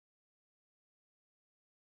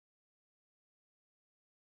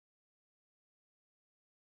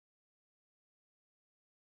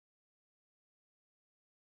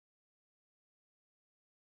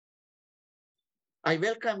I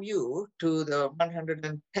welcome you to the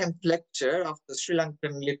 110th lecture of the Sri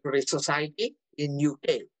Lankan Literary Society in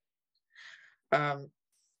UK. Um,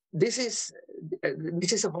 this is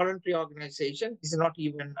a voluntary organization. This is not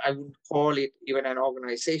even, I wouldn't call it even an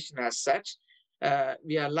organization as such.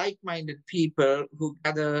 We are like-minded people who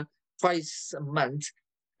gather twice a month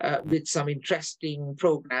with some interesting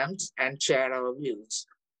programs and share our views.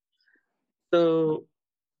 So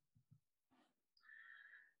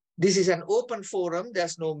this is an open forum.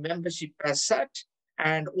 There's no membership as such,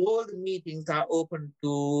 and all the meetings are open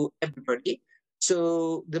to everybody.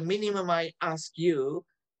 So the minimum I ask you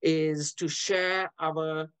is to share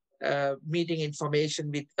our meeting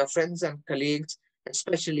information with your friends and colleagues,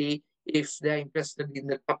 especially if they're interested in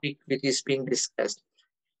the topic which is being discussed.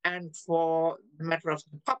 And for the matter of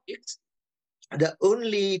the topics, the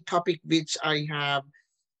only topic which I have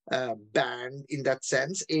banned in that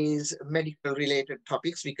sense is medical related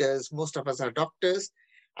topics, because most of us are doctors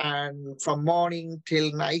and from morning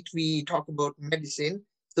till night we talk about medicine.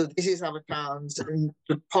 So this is our chance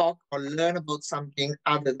to talk or learn about something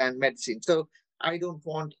other than medicine. So I don't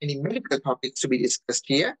want any medical topics to be discussed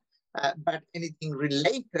here, but anything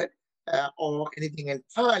related or anything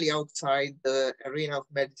entirely outside the arena of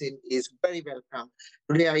medicine is very welcome.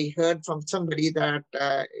 Today I heard from somebody that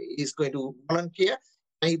is going to volunteer.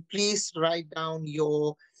 Can you please write down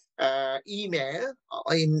your email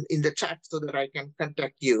in the chat so that I can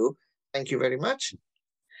contact you? Thank you very much.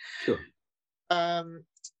 Sure.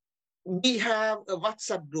 We have a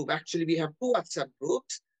WhatsApp group. Actually, we have two WhatsApp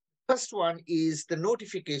groups. First one is the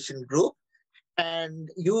notification group, and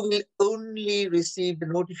you will only receive the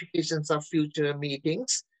notifications of future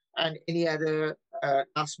meetings and any other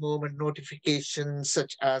last moment notifications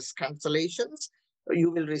such as cancellations you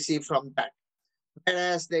will receive from that.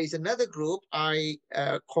 Whereas there is another group, I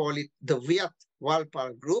call it the Viat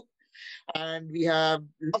Walpal group, and we have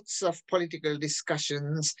lots of political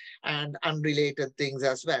discussions and unrelated things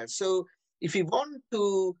as well. So if you want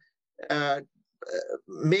to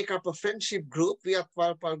make up a friendship group, Viat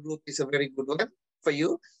Walpal group is a very good one for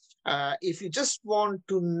you. If you just want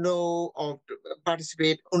to know or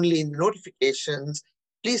participate only in the notifications,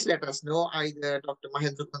 please let us know, either Dr.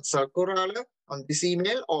 Mahendra Kansal Korala on this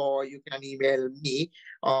email, or you can email me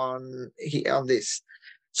on this,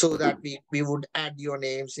 so that we would add your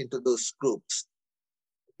names into those groups.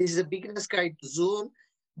 This is a beginner's guide to Zoom,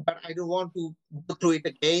 but I don't want to go through it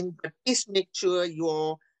again. But please make sure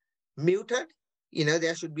you're muted. You know,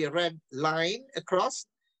 there should be a red line across.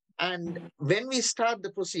 And when we start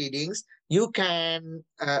the proceedings, you can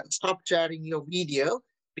stop sharing your video,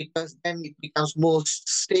 because then it becomes more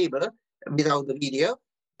stable without the video.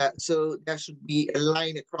 So there should be a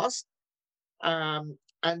line across. And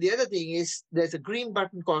the other thing is, there's a green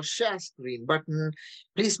button called share screen button.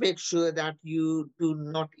 Please make sure that you do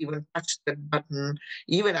not even touch that button,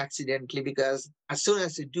 even accidentally, because as soon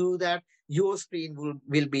as you do that, your screen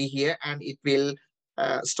will be here and it will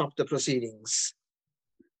stop the proceedings.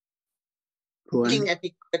 Meeting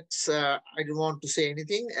etiquettes, I don't want to say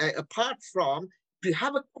anything. Apart from, if you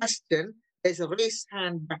have a question, there's a raise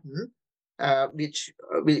hand button, which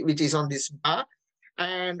is on this bar.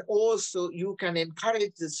 And also you can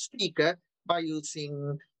encourage the speaker by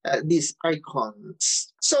using these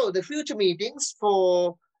icons. So the future meetings,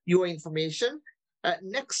 for your information,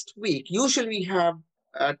 next week, usually we have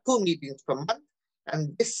 2 meetings per month.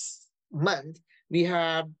 And this month, we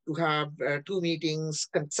have to have 2 meetings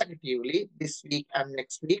consecutively, this week and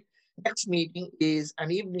next week. Next meeting is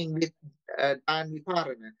an evening with Dan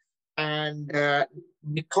Vitarana. And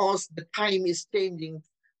because the time is changing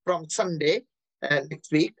from Sunday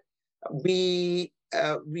next week, we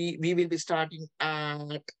will be starting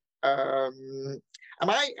at. Am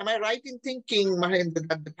I right in thinking, Mahendra,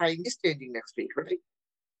 that the time is changing next week, right?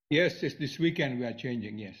 Yes, it's this weekend we are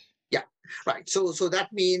changing. Yes. Yeah, right. So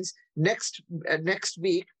that means next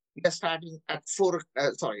week we are starting at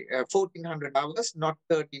 1400 hours, not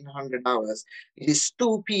 1300 hours. It is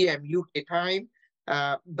 2 p.m. UK time,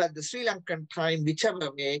 but the Sri Lankan time,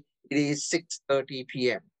 whichever way, it is 6:30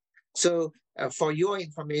 p.m. So for your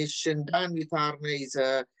information, Dan Vitarna is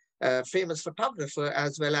a famous photographer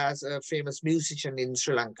as well as a famous musician in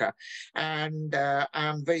Sri Lanka. And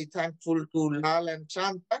I'm very thankful to Lal and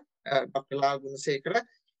Shanta, Dr. Lal Gunasekara,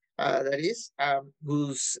 that is,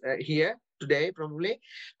 who's here today probably.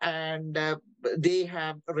 And they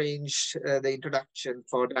have arranged the introduction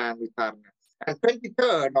for Dan Vitarna. And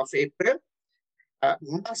 23rd of April,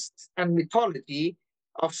 Masks and Mythology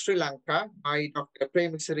of Sri Lanka by Dr.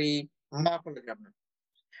 Premasari Mapalagama.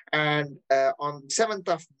 And on 7th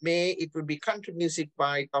of May, it will be country music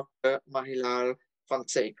by Dr. Mahilal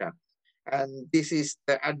Fonseca. And this is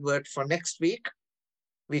the advert for next week,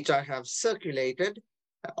 which I have circulated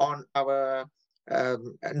on our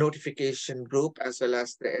notification group as well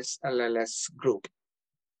as the SLLS group.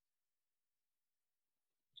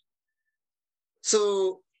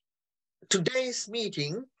 So today's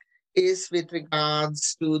meeting is with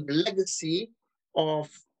regards to the legacy of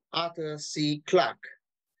Arthur C. Clarke.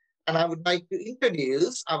 And I would like to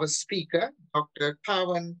introduce our speaker, Dr.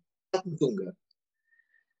 Kavan Ratnatunga.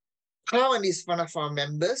 Kavan is one of our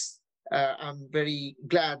members. I'm very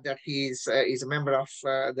glad that he's a member of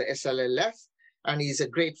the SLLS, and he's a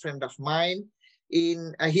great friend of mine. He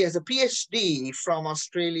has a Ph.D. from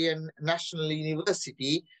Australian National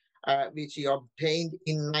University, which he obtained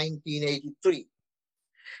in 1983.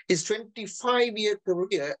 His 25-year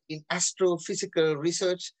career in astrophysical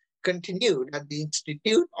research continued at the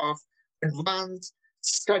Institute of Advanced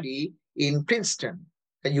Study in Princeton,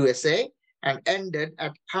 USA, and ended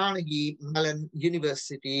at Carnegie Mellon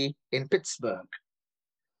University in Pittsburgh.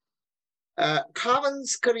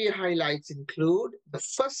 Kavan's career highlights include the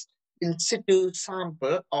first in-situ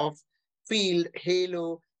sample of field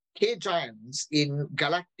halo K-giants in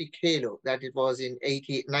Galactic Halo, that it was in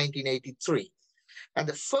 1983, and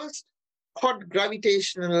the first quad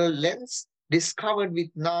gravitational lens discovered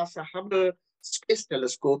with NASA Hubble Space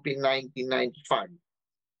Telescope in 1995.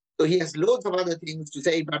 So he has loads of other things to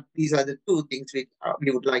say, but these are the two things which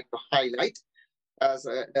we would like to highlight as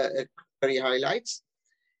career highlights.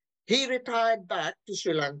 He retired back to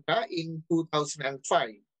Sri Lanka in 2005.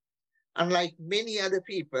 Unlike many other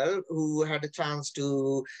people who had a chance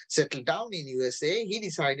to settle down in USA, he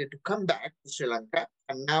decided to come back to Sri Lanka,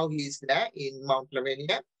 and now he's there in Mount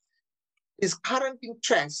Lavinia. His current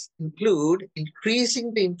interests include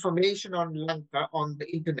increasing the information on Lanka on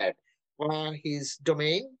the internet via his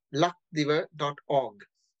domain, lakdiva.org,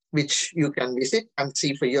 which you can visit and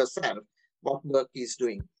see for yourself what work he's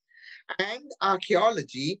doing. And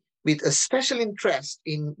archaeology, with a special interest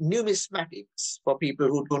in numismatics. For people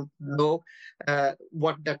who don't know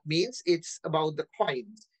what that means, it's about the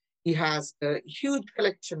coins. He has a huge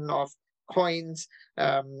collection of coins,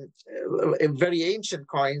 very ancient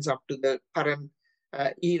coins up to the current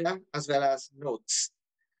era, as well as notes.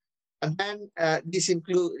 And then this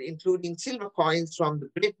including silver coins from the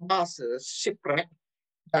Great Masters shipwreck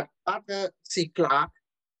that Arthur C. Clarke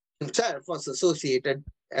himself was associated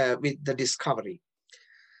with the discovery.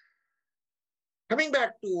 Coming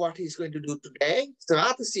back to what he's going to do today, so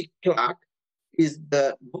Arthur C. Clarke is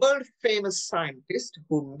the world-famous scientist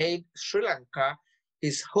who made Sri Lanka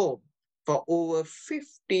his home for over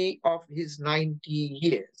 50 of his 90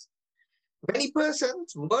 years. Many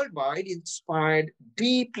persons worldwide inspired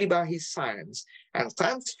deeply by his science and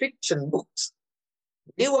science fiction books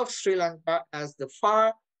knew of Sri Lanka as the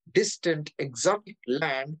far distant exotic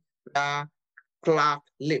land where Clarke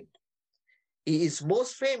lived. He is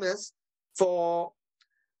most famous for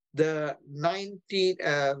the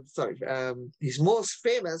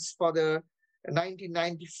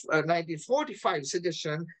 1945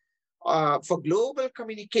 suggestion for global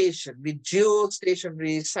communication with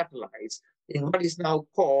geostationary satellites in what is now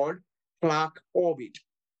called Clarke Orbit.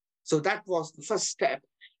 So that was the first step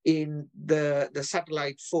in the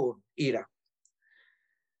satellite phone era.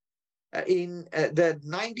 In the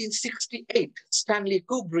 1968 Stanley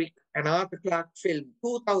Kubrick and Arthur Clarke film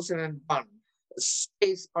 2001,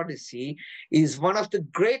 Space Odyssey, is one of the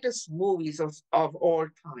greatest movies of all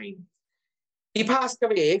time. He passed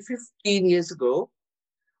away 15 years ago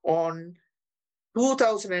on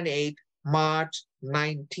 2008, March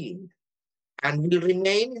 19th, and will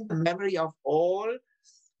remain in the memory of all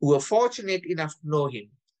who were fortunate enough to know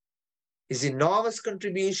him. His enormous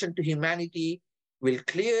contribution to humanity will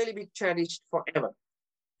clearly be cherished forever.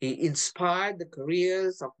 He inspired the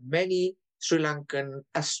careers of many Sri Lankan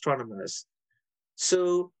astronomers.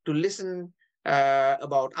 So to listen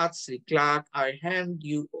about Arthur C. Clarke, I hand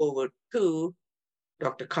you over to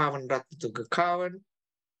Dr. Kavan Ratnatunga. Kavan,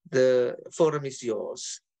 the forum is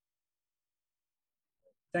yours.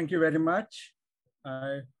 Thank you very much.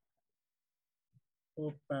 I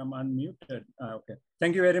hope I'm unmuted. Okay.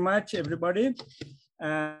 Thank you very much, everybody.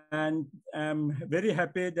 And I'm very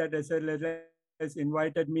happy that SLLS has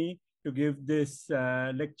invited me to give this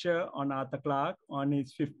lecture on Arthur Clarke on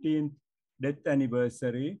his 15th death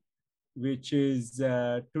anniversary, which is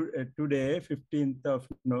today,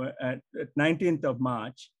 19th of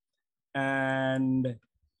March. And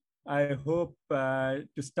I hope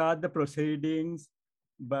to start the proceedings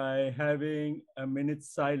by having a minute's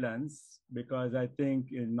silence, because I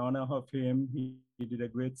think in honor of him, he did a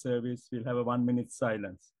great service. We'll have a 1 minute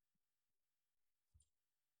silence.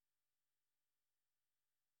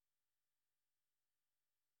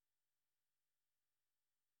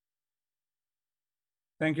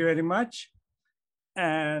 Thank you very much.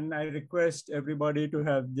 And I request everybody to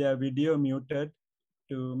have their video muted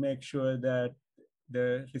to make sure that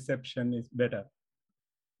the reception is better.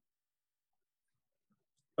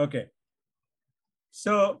 Okay.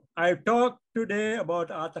 So I talked today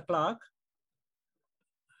about Arthur Clarke.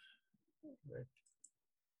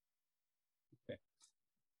 Okay.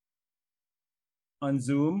 On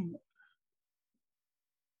Zoom.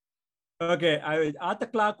 Okay, Arthur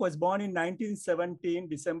Clarke was born in 1917,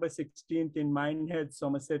 December 16th in Minehead,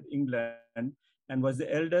 Somerset, England, and was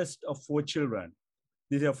the eldest of 4 children.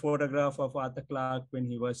 This is a photograph of Arthur Clarke when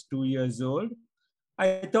he was 2 years old.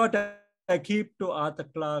 I thought I keep to Arthur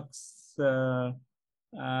Clarke's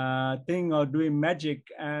thing of doing magic,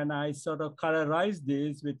 and I sort of colorized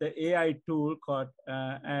this with the AI tool called,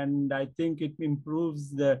 and I think it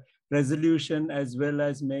improves the resolution as well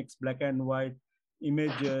as makes black and white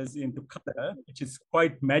images into color, which is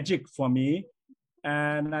quite magic for me.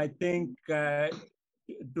 And I think to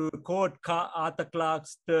quote Arthur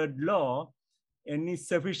Clarke's third law, any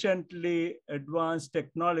sufficiently advanced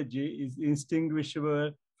technology is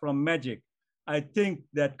indistinguishable from magic. I think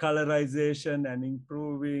that colorization and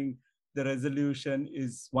improving the resolution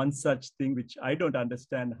is one such thing which I don't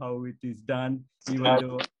understand how it is done, even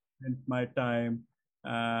though I spent my time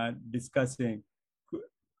discussing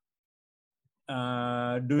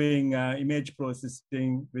doing image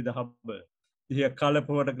processing with the Hubble. Here, color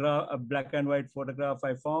photograph, a black and white photograph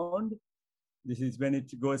I found. This is when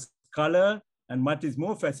it goes color, and what is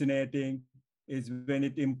more fascinating is when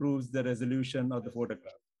it improves the resolution of the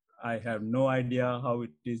photograph. I have no idea how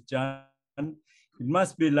it is done. It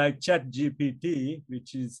must be like ChatGPT,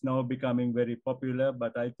 which is now becoming very popular,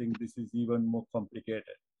 but I think this is even more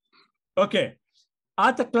complicated. Okay.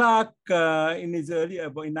 Arthur Clarke, in his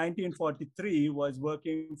in 1943, was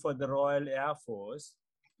working for the Royal Air Force.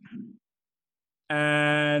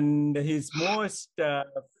 And his most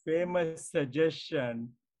famous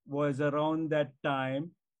suggestion was around that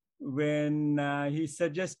time when he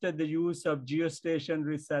suggested the use of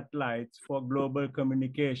geostationary satellites for global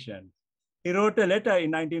communication. He wrote a letter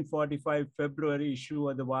in 1945 February issue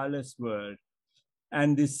of the Wireless World.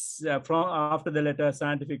 And this, after the letter, a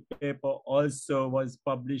scientific paper also was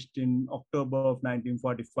published in October of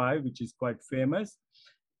 1945, which is quite famous.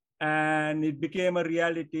 And it became a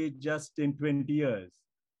reality just in 20 years.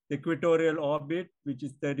 The equatorial orbit, which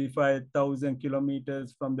is 35,000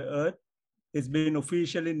 kilometers from the Earth, has been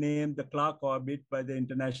officially named the Clarke Orbit by the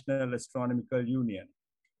International Astronomical Union.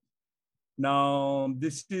 Now,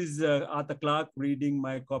 this is Arthur Clarke reading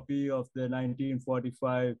my copy of the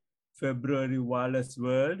 1945 February Wireless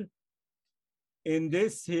World. In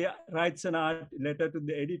this, he writes a letter to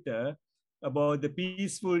the editor about the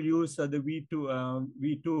peaceful use of the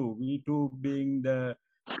V2 being the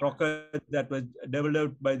rocket that was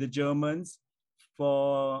developed by the Germans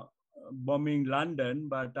for bombing London,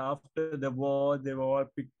 but after the war, they were all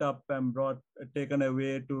picked up and taken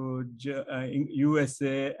away to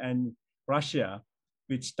USA and Russia,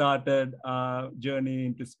 which started our journey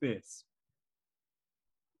into space.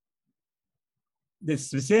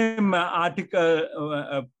 This same article,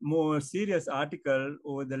 a more serious article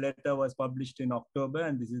over the letter was published in October,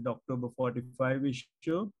 and this is the October 45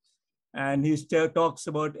 issue. And he still talks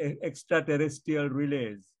about extraterrestrial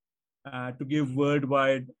relays to give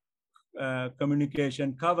worldwide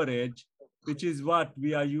communication coverage, which is what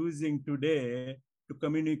we are using today to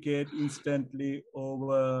communicate instantly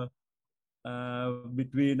over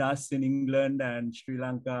between us in England and Sri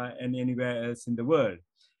Lanka and anywhere else in the world.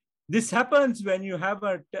 This happens when you have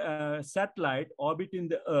a satellite orbiting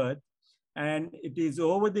the Earth, and it is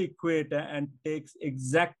over the equator and takes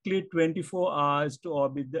exactly 24 hours to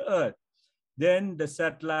orbit the Earth. Then the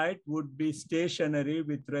satellite would be stationary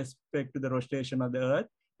with respect to the rotation of the Earth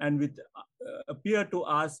and appear to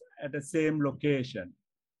us at the same location.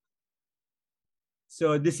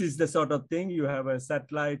 So this is the sort of thing. You have a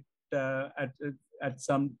satellite at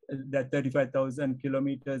 35,000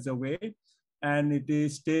 kilometers away, and it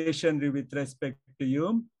is stationary with respect to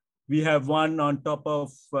you. We have one on top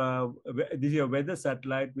of, this is a weather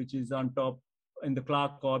satellite, which is on top in the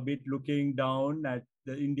Clarke Orbit looking down at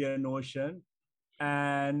the Indian Ocean.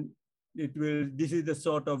 And this is the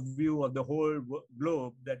sort of view of the whole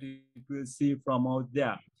globe that it will see from out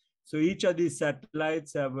there. So each of these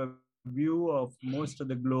satellites have a view of most of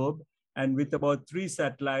the globe. And with about 3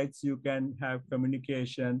 satellites, you can have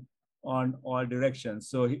communication on all directions.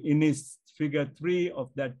 So in his figure 3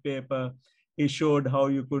 of that paper, he showed how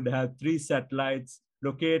you could have 3 satellites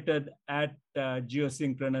located at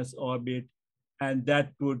geosynchronous orbit, and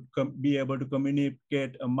that would be able to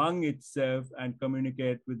communicate among itself and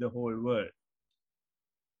communicate with the whole world.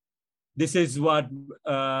 This is what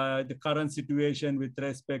the current situation with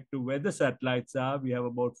respect to weather satellites are. We have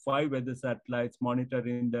about 5 weather satellites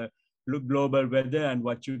monitoring the global weather, and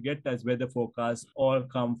what you get as weather forecasts all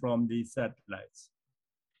come from these satellites.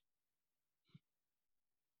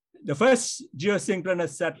 The first geosynchronous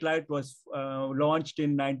satellite was launched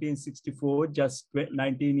in 1964, just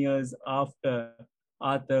 19 years after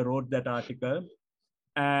Arthur wrote that article.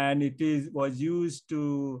 And it was used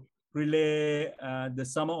to relay the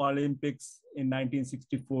Summer Olympics in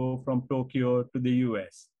 1964 from Tokyo to the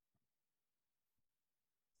US.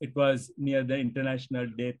 It was near the international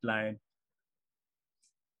date line.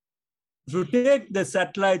 If you take the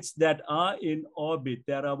satellites that are in orbit,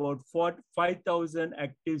 there are about 5,000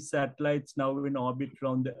 active satellites now in orbit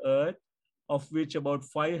around the Earth, of which about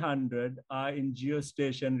 500 are in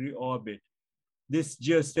geostationary orbit. This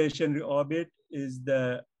geostationary orbit is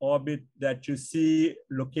the orbit that you see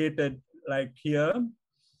located like here.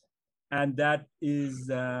 And that is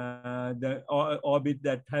the orbit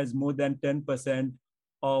that has more than 10%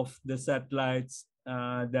 of the satellites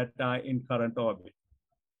that are in current orbit.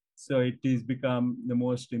 So it has become the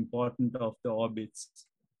most important of the orbits.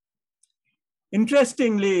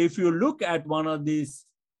 Interestingly, if you look at one of these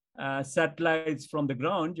satellites from the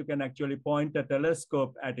ground, you can actually point a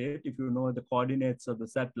telescope at it if you know the coordinates of the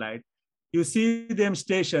satellite. You see them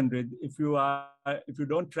stationary. If you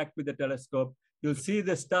don't track with the telescope, you'll see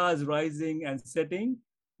the stars rising and setting,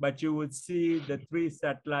 but you would see the 3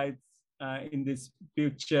 satellites in this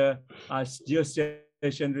picture as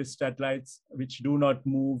geostationary satellites, which do not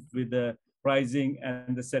move with the rising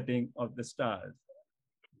and the setting of the stars.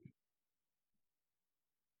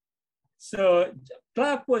 So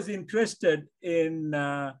Clarke was interested in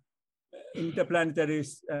interplanetary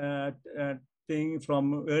thing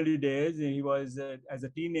from early days. He was, as a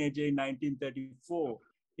teenager in 1934,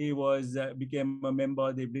 he became a member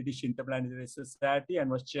of the British Interplanetary Society and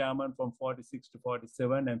was chairman from 46 to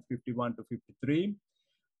 47 and 51 to 53.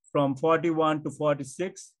 From 41 to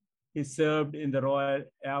 46, he served in the Royal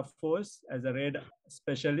Air Force as a radar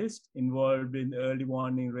specialist involved in early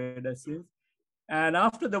warning radar scenes. And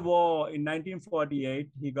after the war in 1948,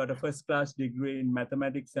 he got a first-class degree in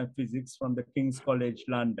mathematics and physics from the King's College,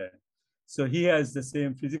 London. So he has the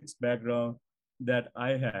same physics background that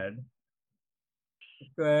I had.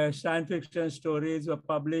 Science fiction stories were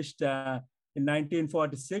published in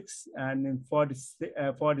 1946, and in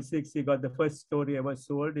 46, he got the first story ever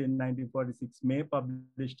sold in 1946 May,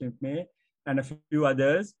 published in May, and a few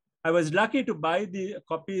others. I was lucky to buy the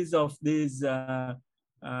copies of these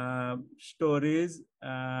stories.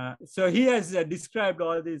 So he has described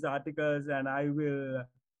all these articles, and I will,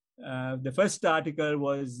 the first article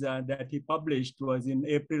was that he published was in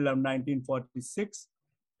April of 1946.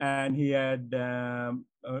 And he had an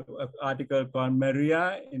article called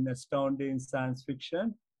Maria in Astounding Science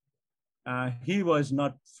Fiction. He was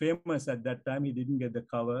not famous at that time. He didn't get the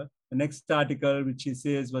cover. The next article, which he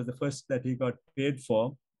says was the first that he got paid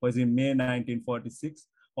for, was in May 1946.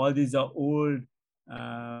 All these are old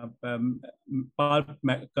pulp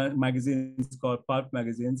magazines called pulp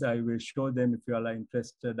magazines. I will show them if you all are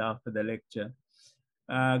interested after the lecture.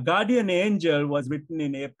 Guardian Angel was written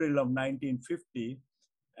in April of 1950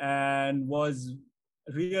 and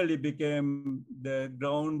really became the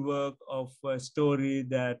groundwork of a story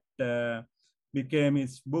that became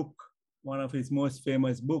his book, one of his most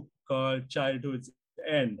famous books called Childhood's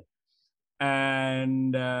End.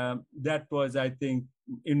 And that was, I think,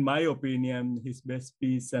 in my opinion, his best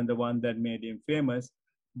piece and the one that made him famous,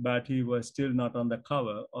 but he was still not on the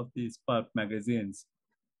cover of these pulp magazines.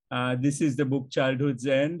 This is the book Childhood's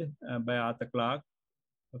End by Arthur Clarke,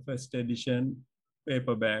 the first edition,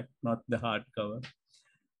 paperback, not the hardcover.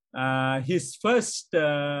 His first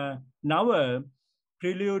novel,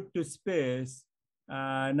 Prelude to Space,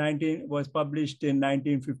 was published in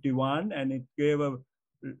 1951, and it gave a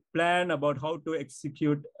plan about how to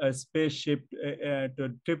execute a spaceship,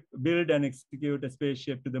 build and execute a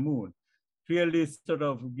spaceship to the moon. Really sort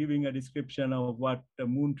of giving a description of what the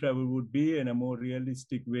moon travel would be in a more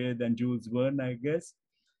realistic way than Jules Verne, I guess.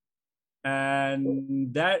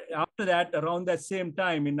 And that after that, around that same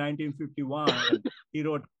time in 1951, he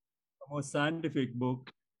wrote a more scientific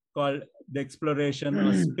book called The Exploration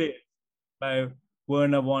of Space by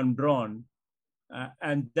Wernher von Braun.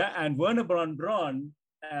 And Wernher von Braun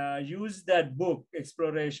used that book,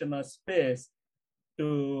 Exploration of Space,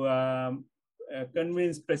 to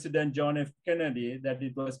convince President John F. Kennedy that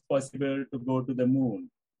it was possible to go to the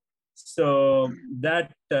moon. So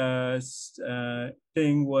that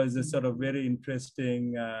thing was a sort of very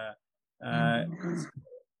interesting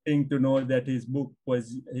thing to know, that his book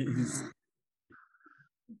was,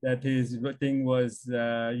 that his thing was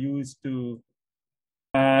used to.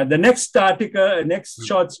 The next article, next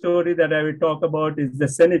short story that I will talk about is The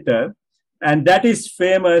Senator. And that is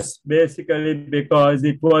famous basically because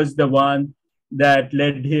it was the one that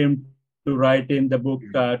led him to write in the book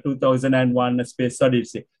 2001, A Space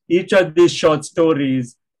Odyssey. Each of these short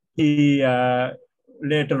stories he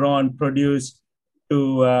later on produced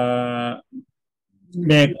to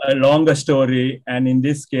make a longer story. And in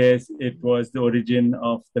this case, it was the origin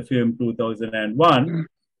of the film 2001,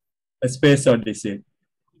 A Space Odyssey.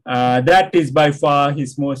 That is by far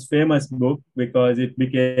his most famous book because it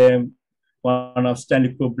became one of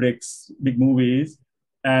Stanley Kubrick's big movies,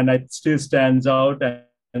 and it still stands out.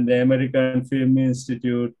 And the American Film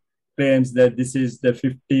Institute claims that this is the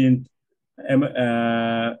 15th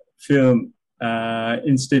film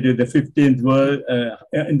institute, the 15th world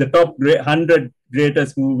in the top 100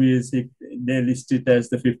 greatest movies. They list it as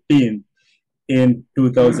the 15th in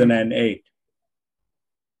 2008.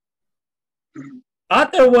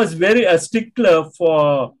 Arthur was very a stickler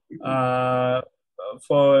for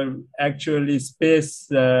actually space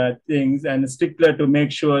things, and a stickler to make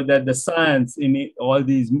sure that the science in all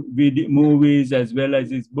these movies as well as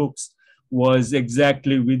his books was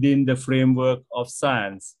exactly within the framework of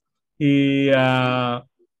science. He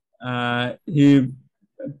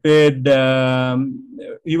paid.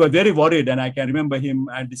 He was very worried, and I can remember him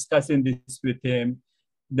discussing this with him,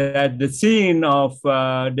 that the scene of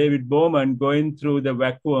David Bowman going through the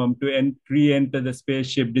vacuum to re-enter the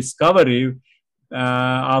spaceship Discovery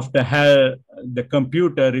after the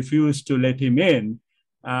computer refused to let him in.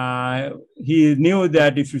 He knew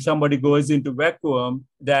that if somebody goes into vacuum,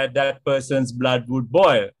 that person's blood would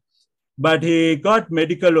boil. But he got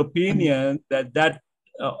medical opinion that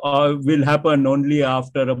will happen only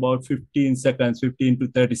after about 15 to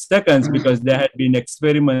 30 seconds, because there had been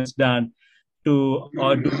experiments done to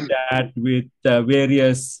do that with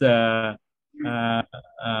various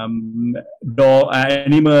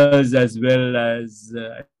animals as well as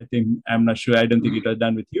I'm not sure, I don't think it was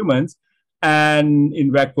done with humans, and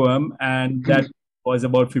in vacuum, and that was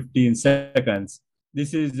about 15 seconds.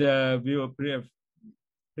 This is a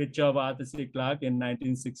picture of Arthur C. Clarke in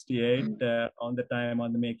 1968 on the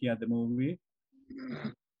making of the movie.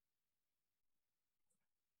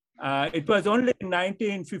 It was only in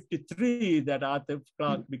 1953 that Arthur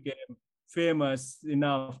Clarke became famous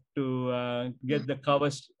enough to get the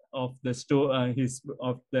covers of the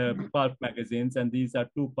pulp magazines, and these are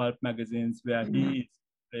two pulp magazines where he is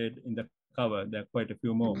displayed in the cover. There are quite a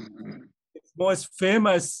few more. His most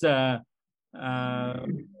famous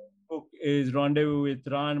book is Rendezvous with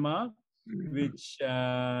Rama, which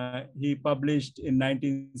he published in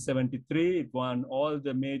 1973. It won all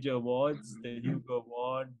the major awards, the Hugo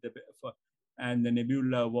Award and the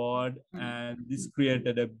Nebula Award, and this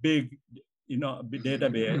created a big,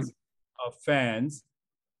 database of fans.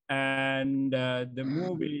 And the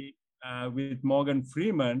movie with Morgan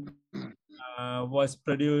Freeman was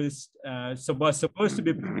produced, was supposed to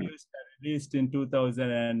be produced and released in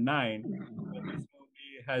 2009. But this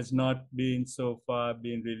movie has not been so far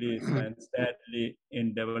been released, and sadly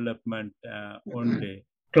in development only.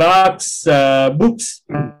 Clarke's books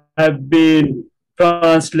have been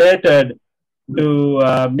translated to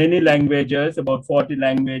many languages, about 40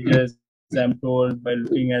 languages, I'm told, by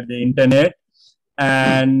looking at the internet.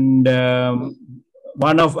 And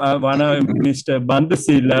one of Mr.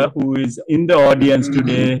 Bandusila, who is in the audience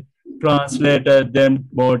today, translated them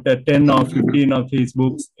about 10 or 15 of his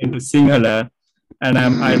books into Sinhala, and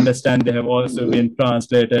I understand they have also been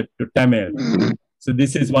translated to Tamil. So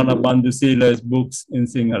this is one of Bandusila's books in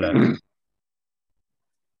Sinhala.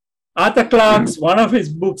 Arthur Clarke's, one of his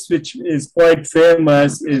books, which is quite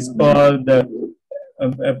famous, is called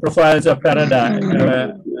Profiles of Paradise,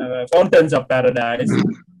 Fountains of Paradise,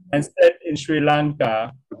 and set in Sri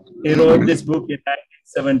Lanka. He wrote this book in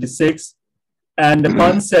 1976, and the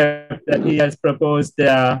concept that he has proposed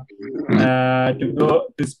there to go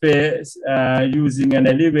to space using an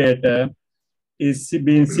elevator is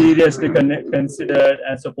being seriously considered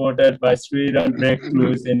and supported by Sri Lankan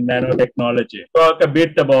breakthroughs in nanotechnology. Talk a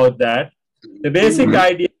bit about that. The basic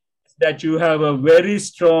idea is that you have a very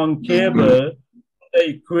strong cable, the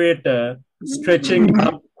equator, stretching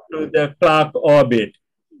up to the Clarke Orbit.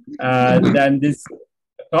 Then this,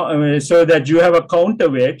 so that you have a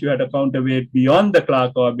counterweight. You had a counterweight beyond the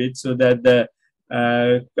Clarke Orbit, so that the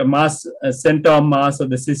center of mass of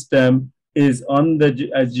the system is on the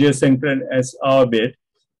geosynchronous orbit,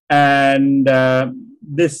 and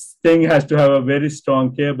this thing has to have a very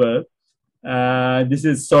strong cable. This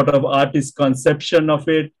is sort of artist's conception of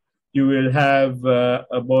it. You will have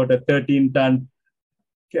about a 13-ton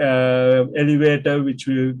elevator, which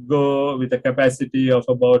will go with a capacity of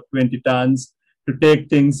about 20 tons to take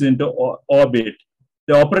things into orbit.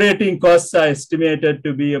 The operating costs are estimated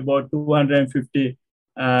to be about $250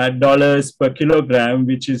 per kilogram,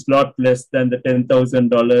 which is a lot less than the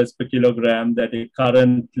 $10,000 per kilogram that it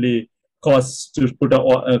currently costs to put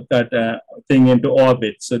a thing into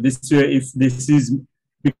orbit. So this way, if this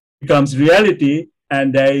becomes reality,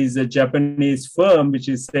 and there is a Japanese firm which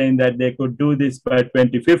is saying that they could do this by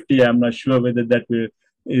 2050, I'm not sure whether that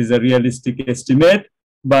is a realistic estimate,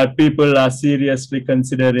 but people are seriously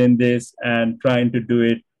considering this and trying to do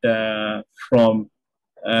it to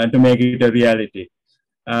make it a reality.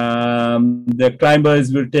 The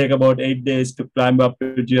climbers will take about 8 days to climb up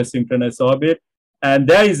to geosynchronous orbit. And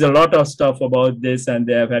there is a lot of stuff about this, and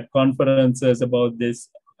they have had conferences about this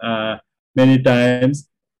many times.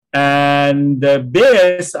 And the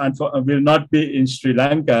base will not be in Sri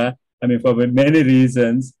Lanka, I mean, for many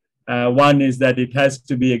reasons. One is that it has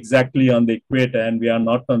to be exactly on the equator, and we are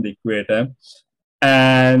not on the equator.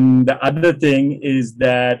 And the other thing is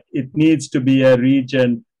that it needs to be a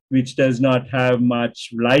region which does not have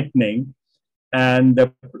much lightning. And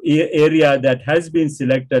the area that has been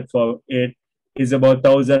selected for it is about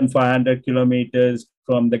 1,500 kilometers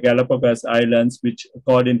from the Galapagos Islands, which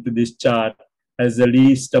according to this chart has the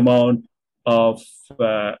least amount of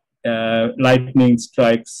lightning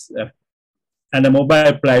strikes. And a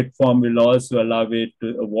mobile platform will also allow it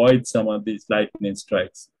to avoid some of these lightning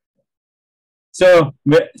strikes. So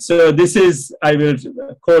this is, I will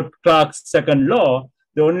quote Clarke's second law: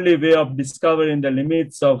 the only way of discovering the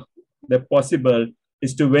limits of the possible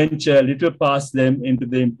is to venture a little past them into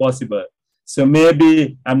the impossible. So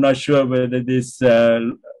maybe, I'm not sure whether this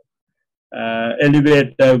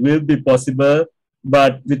elevator will be possible,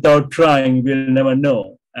 but without trying, we'll never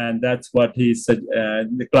know. And that's what he said,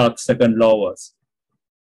 the Clarke's second law was.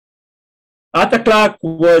 Arthur Clarke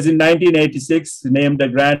was in 1986 named the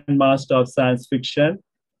Grand Master of Science Fiction,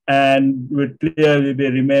 and would clearly be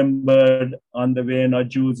remembered on the vein of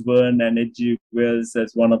Jules Verne and H.G. Wells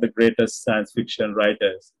as one of the greatest science fiction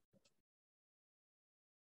writers.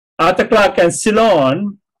 Arthur Clarke and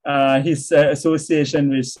Ceylon, his association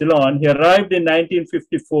with Ceylon, he arrived in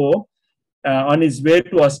 1954 on his way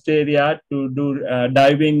to Australia to do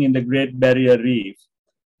diving in the Great Barrier Reef.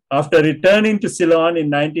 After returning to Ceylon in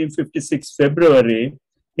 1956 February,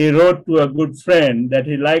 he wrote to a good friend that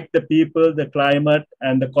he liked the people, the climate,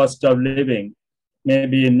 and the cost of living.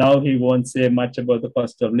 Maybe now he won't say much about the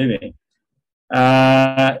cost of living.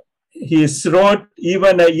 He wrote,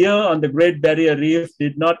 even a year on the Great Barrier Reef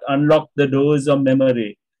did not unlock the doors of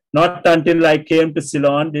memory. Not until I came to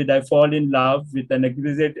Ceylon did I fall in love with an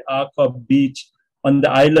exquisite arc of beach on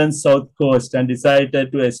the island's south coast and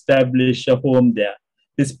decided to establish a home there.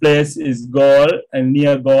 This place is Gaul, and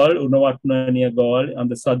near Gaul, Unawatuna near Gaul, on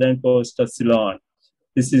the southern coast of Ceylon.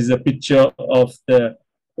 This is a picture of the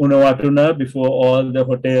Unawatuna before all the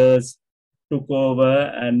hotels took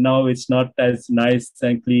over, and now it's not as nice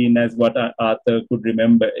and clean as what Arthur could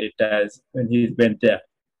remember it as when he went there.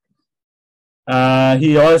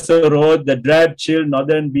 He also wrote, the drab, chill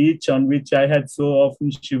northern beach on which I had so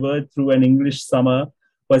often shivered through an English summer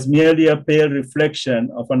was merely a pale reflection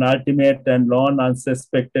of an ultimate and long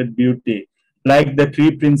unsuspected beauty. Like the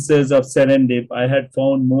tree princes of Serendip, I had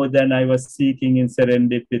found more than I was seeking in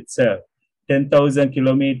Serendip itself. 10,000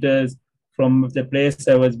 kilometers from the place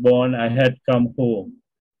I was born, I had come home.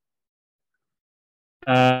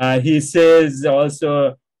 He says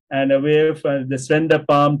also, and away from the slender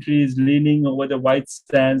palm trees leaning over the white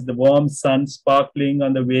sands, the warm sun sparkling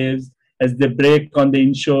on the waves as they break on the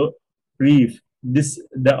inshore reef.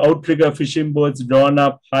 The outrigger fishing boats drawn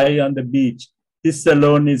up high on the beach. This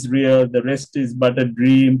alone is real. The rest is but a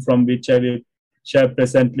dream from which I shall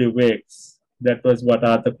presently wake. That was what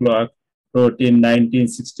Arthur Clarke wrote in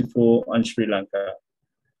 1964 on Sri Lanka.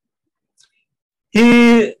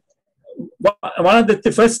 One of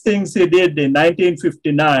the first things he did in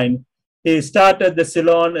 1959, he started the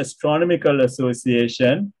Ceylon Astronomical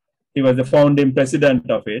Association. He was the founding president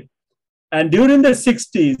of it. And during the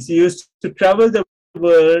 60s, he used to travel the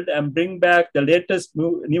world and bring back the latest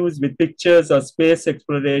news with pictures of space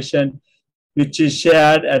exploration, which is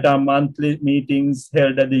shared at our monthly meetings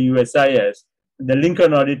held at the USIS. The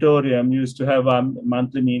Lincoln Auditorium used to have our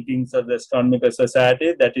monthly meetings of the Astronomical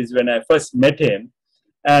Society. That is when I first met him.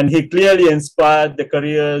 And he clearly inspired the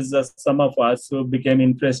careers of some of us who became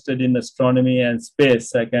interested in astronomy and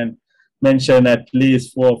space. I can mention at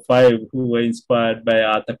least 4 or 5 who were inspired by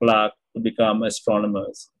Arthur Clarke to become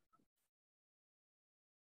astronomers.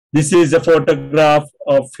 This is a photograph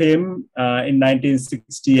of him in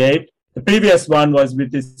 1968. The previous one was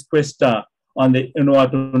with his Questa on the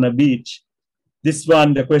Inuatuna beach. This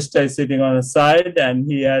one, the Questa is sitting on the side, and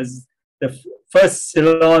he has the first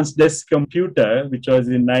Ceylon's desk computer, which was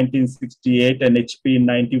in 1968, an HP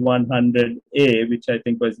 9100A, which I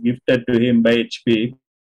think was gifted to him by HP.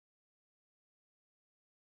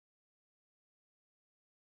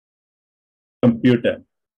 Computer.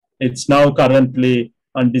 It's now currently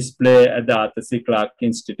on display at the Arthur Clarke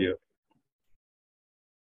Institute.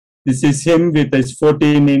 This is him with his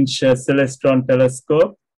 14-inch Celestron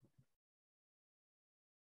telescope.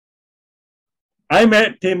 I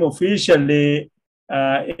met him officially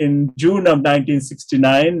in June of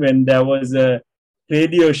 1969 when there was a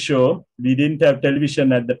radio show. We didn't have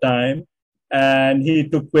television at the time. And he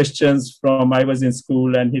took questions from, I was in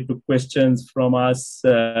school, and he took questions from us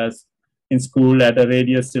in school at a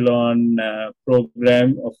Radio Ceylon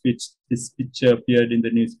program, of which this picture appeared in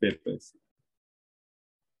the newspapers.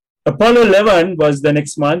 Apollo 11 was the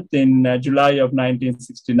next month in July of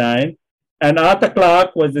 1969. And Arthur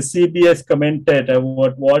Clarke was the CBS commentator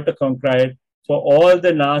with Walter Cronkite for all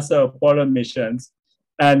the NASA Apollo missions.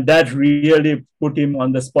 And that really put him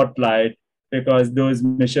on the spotlight because those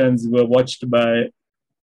missions were watched by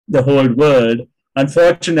the whole world.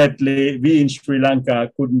 Unfortunately, we in Sri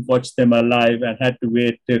Lanka couldn't watch them alive and had to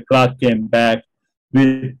wait till Clarke came back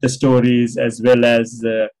with the stories as well as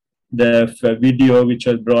the video which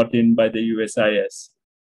was brought in by the USIS.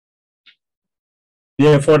 We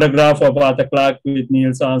have a photograph of Arthur Clarke with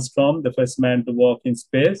Neil Armstrong, the first man to walk in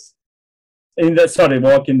space. On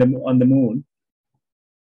the moon.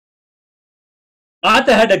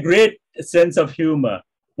 Arthur had a great sense of humor.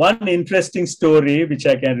 One interesting story, which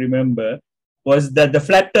I can remember, was that the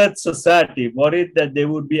Flat Earth Society, worried that they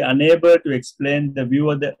would be unable to explain the view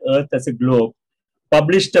of the Earth as a globe,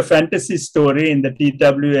 published a fantasy story in the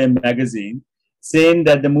TWA magazine, saying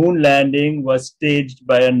that the moon landing was staged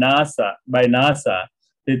by NASA,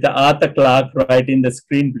 with Arthur Clarke writing the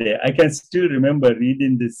screenplay. I can still remember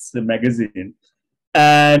reading this magazine.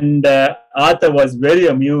 And Arthur was very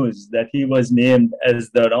amused that he was named as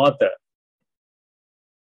the author.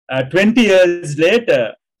 20 years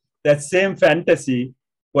later, that same fantasy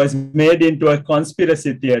was made into a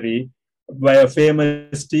conspiracy theory by a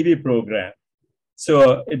famous TV program.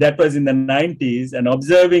 So that was in the 90s, and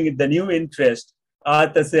observing the new interest,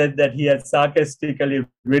 Arthur said that he had sarcastically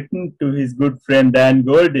written to his good friend Dan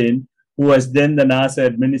Goldin, who was then the NASA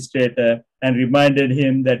administrator, and reminded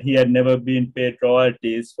him that he had never been paid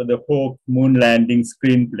royalties for the Hawke moon landing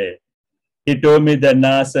screenplay. He told me that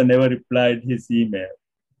NASA never replied his email.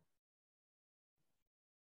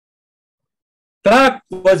 Clarke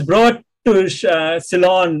was brought to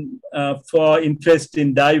Ceylon for interest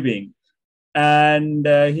in diving. And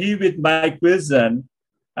he, with Mike Wilson,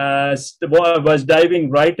 was diving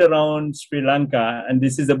right around Sri Lanka. And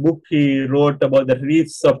this is a book he wrote about the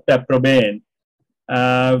reefs of Taprobane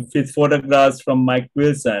with photographs from Mike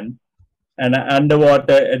Wilson, and an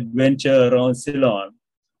underwater adventure around Ceylon.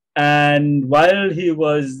 And while he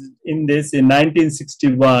was in this, in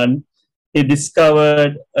 1961, he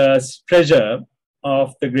discovered a treasure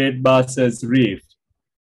of the Great Barrier Reef.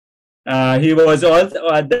 He was also,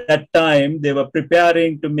 at that time, they were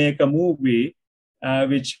preparing to make a movie,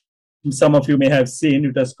 which some of you may have seen.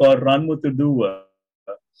 It was called Ranmutuduwa.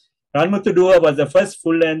 Ranmutuduwa was the first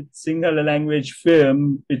full-length Sinhala language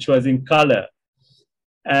film which was in color.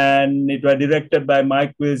 And it was directed by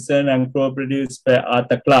Mike Wilson and co-produced by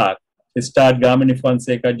Arthur Clarke. It starred Gamini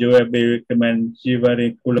Fonseca, Joe Bewickam, and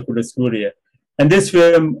Jivari Kulapudasuriya. And this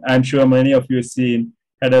film, I'm sure many of you have seen,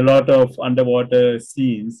 had a lot of underwater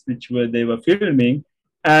scenes which they were filming.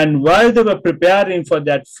 And while they were preparing for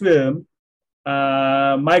that film,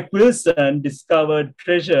 Mike Wilson discovered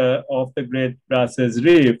treasure of the Great Barrier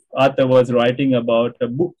Reef. Arthur was writing about a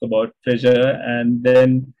book about treasure, and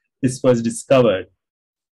then this was discovered.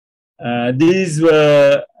 These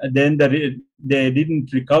were then they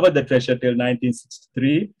didn't recover the treasure till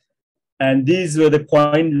 1963, and these were the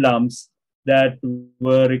coin lumps that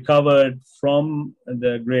were recovered from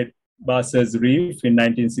the Great Barrier Reef in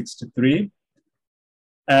 1963.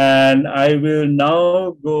 And I will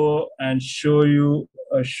now go and show you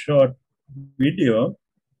a short video,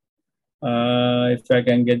 if I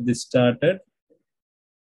can get this started.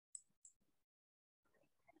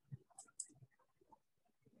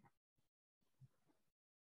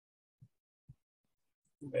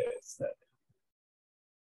 Where is that?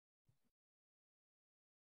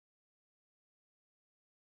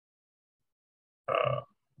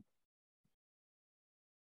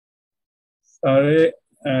 Sorry.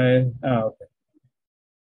 Okay.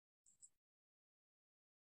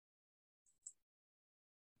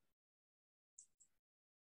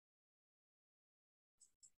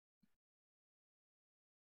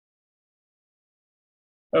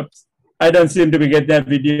 Oops. I don't seem to be getting that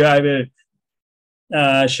video. I will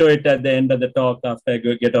show it at the end of the talk after I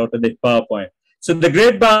get out of the PowerPoint. So the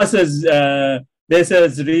Great Basses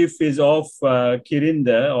Reef is off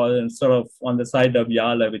Kirinda, or sort of on the side of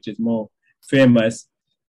Yala, which is more famous.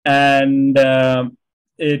 And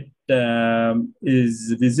it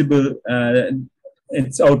is visible.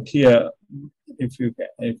 It's out here. If you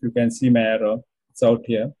can see my arrow, it's out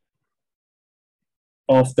here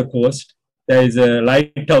off the coast. There is a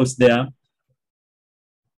lighthouse there.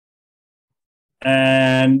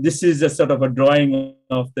 And this is a sort of a drawing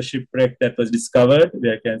of the shipwreck that was discovered,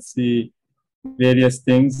 where you can see various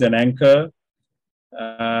things, an anchor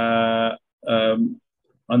on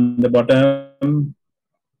the bottom,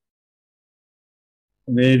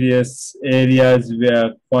 various areas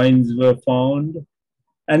where coins were found.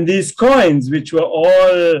 And these coins, which were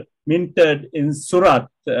all minted in Surat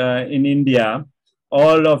in India,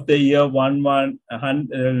 all of the year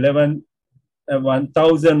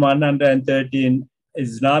 1113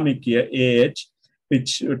 Islamic age,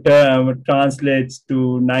 which translates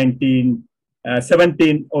to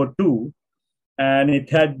 1702. And it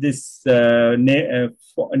had this nature,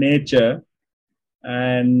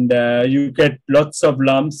 and you get lots of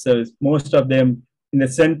lumps, most of them in the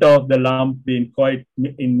center of the lump being quite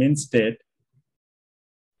in mint state.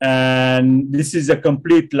 And this is a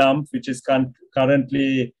complete lump, which is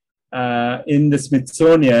currently in the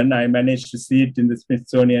Smithsonian. I managed to see it in the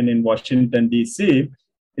Smithsonian in Washington, D.C.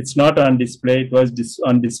 It's not on display. It was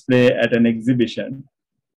on display at an exhibition.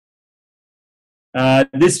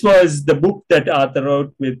 This was the book that Arthur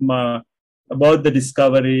wrote with about the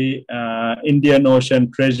discovery, Indian Ocean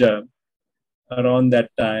Treasure, around that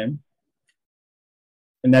time,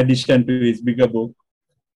 in addition to his bigger book.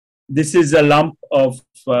 This is a lump of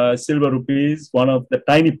silver rupees, one of the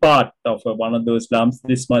tiny part of one of those lumps.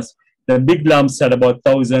 The big lumps had about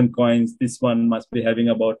 1,000 coins. This one must be having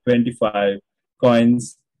about 25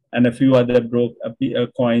 coins, and a few other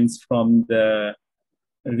coins from the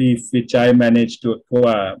reef, which I managed to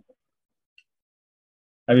acquire.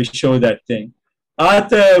 I will show that thing.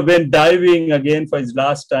 Arthur went diving again for his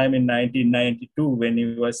last time in 1992 when he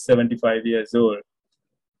was 75 years old.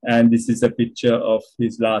 And this is a picture of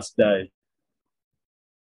his last dive.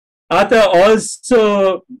 Arthur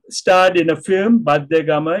also starred in a film,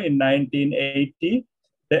 Baddegama, in 1980.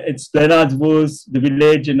 It's Leonard Wool's The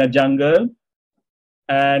Village in a Jungle.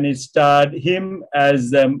 And it starred him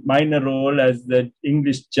as a minor role as the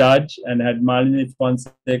English judge, and had Malini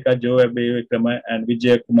Fonseca, Joe Abevikrama, and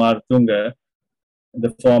Vijay Kumar Tunga, the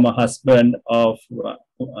former husband of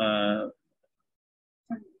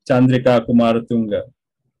Chandrika Kumaratunga.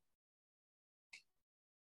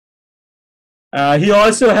 He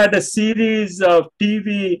also had a series of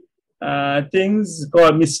TV things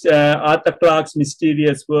called Arthur Clarke's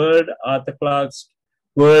Mysterious World, Arthur Clarke's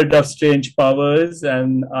World of Strange Powers,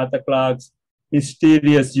 and Arthur Clarke's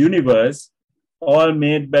Mysterious Universe, all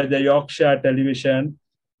made by the Yorkshire Television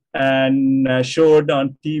and showed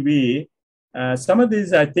on TV. Some of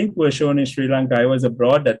these, I think, were shown in Sri Lanka. I was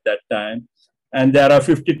abroad at that time. And there are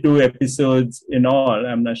 52 episodes in all.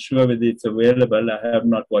 I'm not sure whether it's available. I have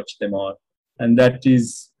not watched them all. And that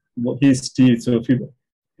is his TV. So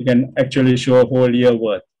you can actually show a whole year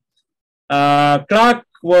worth. Clarke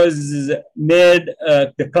was made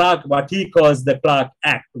the Clarke, what he calls the Clarke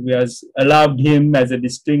Act, was allowed him as a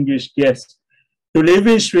distinguished guest to live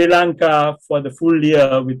in Sri Lanka for the full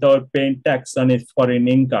year without paying tax on his foreign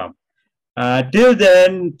income. Till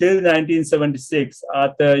then, till 1976,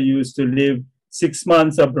 Arthur used to live 6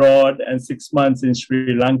 months abroad and 6 months in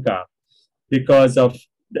Sri Lanka because of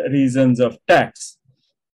the reasons of tax.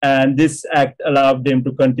 And this act allowed him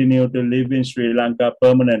to continue to live in Sri Lanka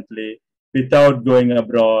permanently without going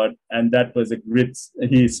abroad. And that was a great,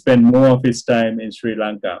 he spent more of his time in Sri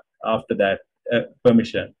Lanka after that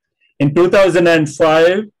permission. In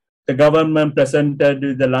 2005, the government presented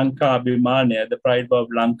with the Lanka Abhimanya, the Pride of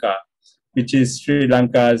Lanka, which is Sri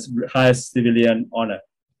Lanka's highest civilian honor.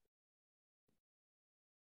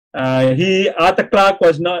 Arthur Clarke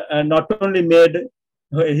was not only made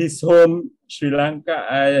his home Sri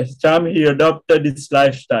Lanka, he adopted his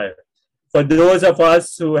lifestyle. For those of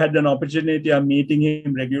us who had an opportunity of meeting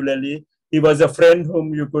him regularly, he was a friend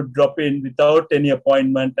whom you could drop in without any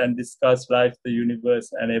appointment and discuss life, the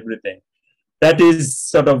universe, and everything. That is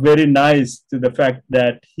sort of very nice to the fact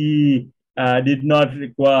that he did not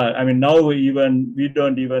require, I mean, now even we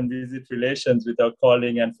don't even visit relations without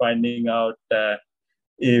calling and finding out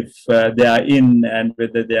if they are in and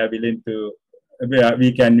whether they are willing to,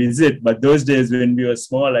 we can visit. But those days when we were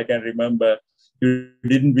small, I can remember you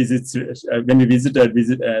didn't visit, when you visited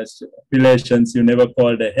relations, you never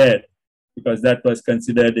called ahead, because that was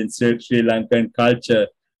considered in Sri Lankan culture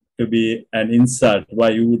to be an insult. Why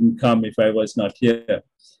you wouldn't come if I was not here?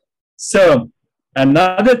 So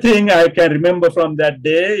another thing I can remember from that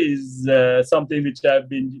day is something which I've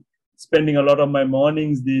been spending a lot of my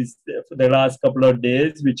mornings for the last couple of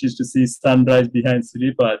days, which is to see sunrise behind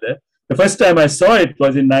Sripada. The first time I saw it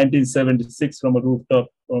was in 1976 from a rooftop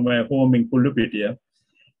from my home in Pullupitia.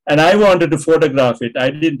 And I wanted to photograph it. I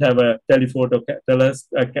didn't have a telephoto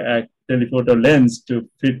lens to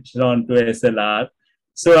fit onto SLR.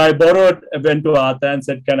 So I went to Arthur and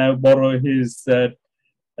said, can I borrow his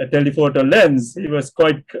telephoto lens? He was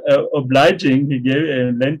quite obliging. He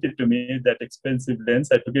lent it to me, that expensive lens.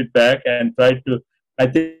 I took it back and tried to, I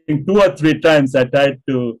think 2 or 3 times I tried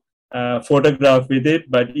to photograph with it,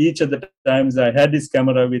 but each of the times I had this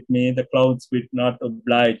camera with me, the clouds would not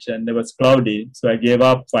oblige and it was cloudy. So I gave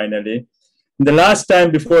up finally. The last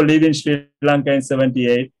time before leaving Sri Lanka in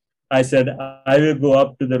 78, I said, I will go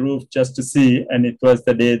up to the roof just to see. And it was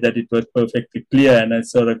the day that it was perfectly clear and I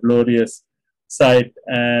saw a glorious sight,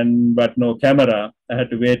 but no camera. I had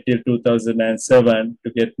to wait till 2007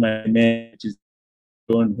 to get my image, which is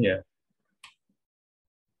shown here.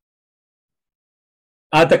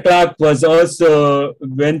 Arthur Clarke was also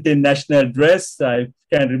went in national dress. I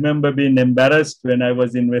can remember being embarrassed when I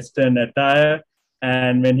was in Western attire.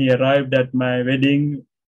 And when he arrived at my wedding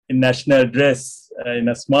in national dress, in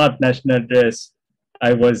a smart national dress,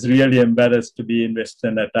 I was really embarrassed to be in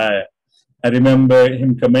Western attire. I remember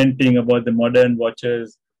him commenting about the modern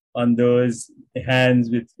watches on those hands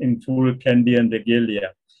in full Candian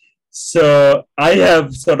regalia. So I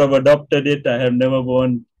have sort of adopted it. I have never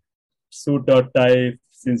worn suit or tie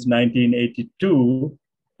since 1982,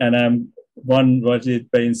 and was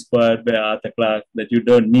inspired by Arthur Clarke that you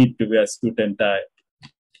don't need to wear suit and tie.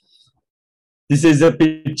 This is a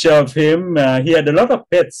picture of him. He had a lot of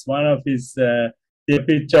pets. One of his a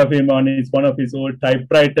picture of him on one of his old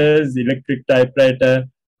typewriters, electric typewriter,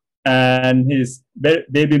 and his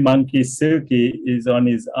baby monkey Silky is on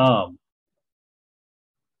his arm.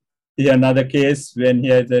 Here another case when he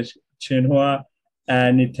has a Chinhua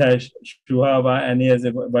and it has Chihuahua, and he has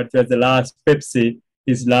what was the last Pepsi,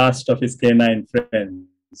 his last of his canine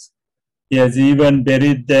friends. He has even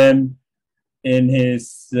buried them in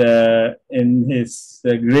his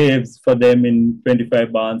graves for them in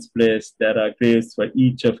 25 Barnes Place. There are graves for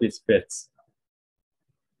each of his pets.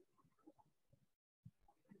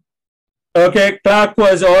 Okay, Clarke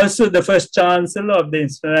was also the first chancellor of the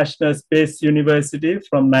International Space University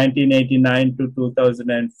from 1989 to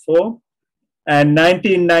 2004. And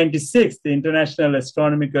 1996, the International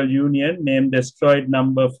Astronomical Union named asteroid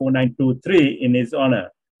number 4923 in his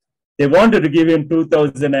honor. They wanted to give him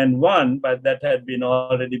 2001, but that had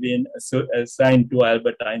already been assigned to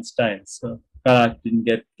Albert Einstein. So Clarke didn't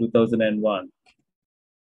get 2001.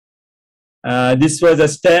 This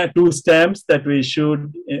was two stamps that were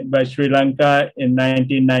issued by Sri Lanka in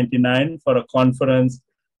 1999 for a conference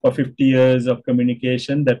for 50 years of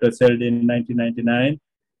communication that was held in 1999.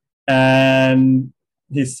 And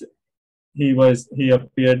he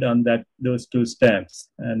appeared on those 2 stamps.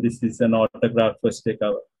 And this is an autograph first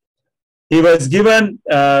cover. He was given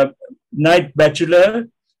Knight Bachelor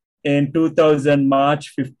in 2000,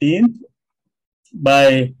 March 15th,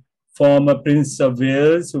 by former Prince of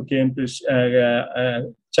Wales, who came to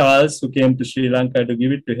Charles, who came to Sri Lanka to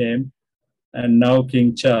give it to him, and now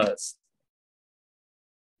King Charles.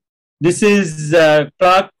 This is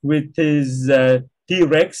Clarke with his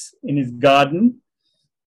T-Rex in his garden.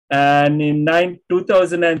 And in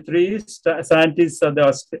 2003, scientists of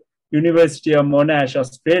the University of Monash,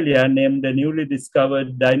 Australia, named the newly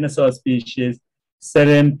discovered dinosaur species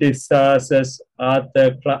Cerentisaurus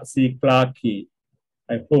Arthur Clarke.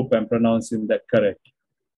 I hope I'm pronouncing that correct.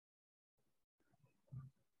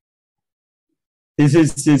 This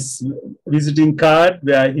is his visiting card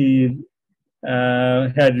where he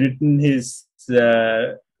had written his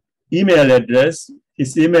email address.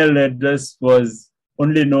 His email address was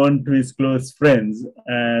only known to his close friends,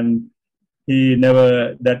 and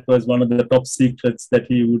that was one of the top secrets that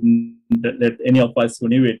he wouldn't let any of us who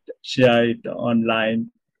knew it share it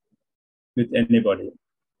online with anybody.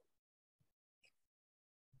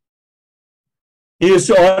 He used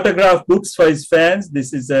to autograph books for his fans.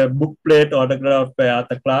 This is a bookplate autographed by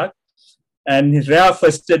Arthur Clarke. And his rare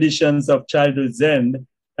first editions of Childhood Zen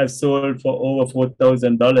have sold for over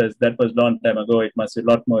 $4,000. That was a long time ago. It must be a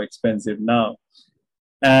lot more expensive now.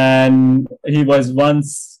 And he was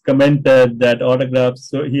once commented that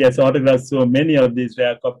he has autographed so many of these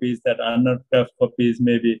rare copies that unautographed copies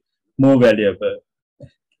may be more valuable.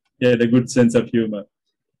 Yeah, the good sense of humor.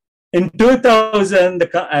 In 2000,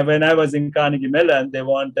 when I was in Carnegie Mellon, they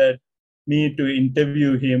wanted me to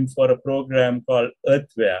interview him for a program called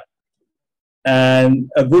Earthware. And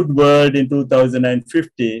a good word in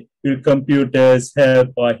 2050, will computers help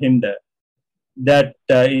or hinder? That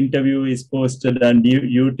interview is posted on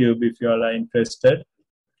YouTube if you all are interested.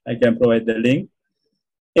 I can provide the link.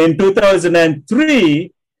 In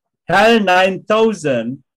 2003, HAL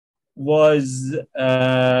 9000 was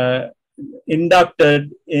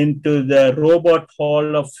inducted into the Robot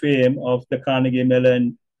Hall of Fame of the Carnegie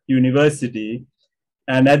Mellon University.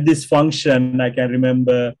 And at this function, I can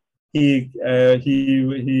remember that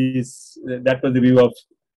was the view of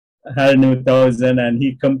HAL 9000, and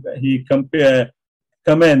he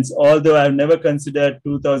comments, although I've never considered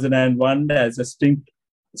 2001 as a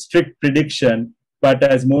strict prediction, but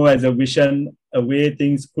as more as a vision, a way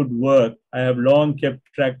things could work. I have long kept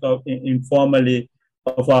track of informally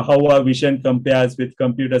of how our vision compares with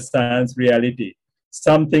computer science reality.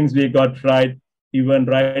 Some things we got right, even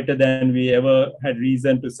righter than we ever had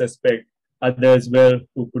reason to suspect. Others, well,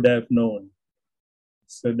 who could have known.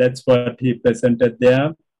 So that's what he presented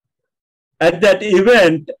there. At that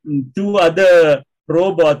event, 2 other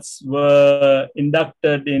robots were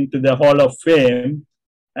inducted into the Hall of Fame.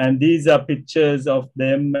 And these are pictures of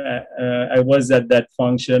them. I was at that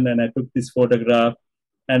function and I took this photograph.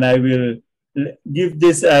 And I will give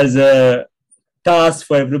this as a task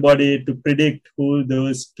for everybody to predict who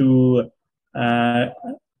those 2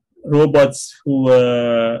 robots who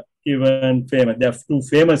were even famous. They are 2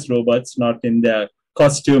 famous robots, not in their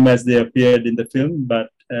costume as they appeared in the film, but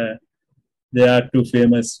they are 2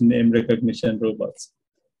 famous name recognition robots.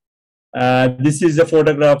 This is a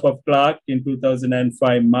photograph of Clarke in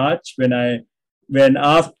 2005 March, when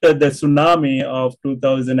after the tsunami of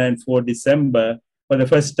 2004 December, for the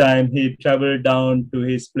first time, he traveled down to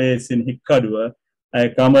his place in Hikkadua.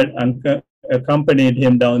 I accompanied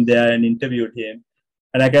him down there and interviewed him.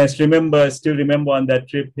 And I can still remember on that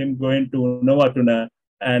trip, him going to Novatuna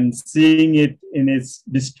and seeing it in its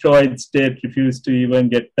destroyed state, refused to even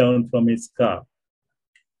get down from his car.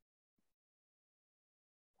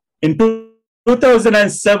 In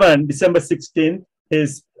 2007, December 16th,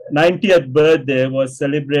 his 90th birthday was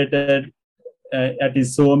celebrated at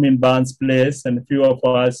his home in Barnes Place, and a few of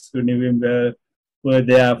us who knew him were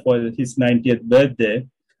there for his 90th birthday.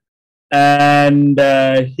 And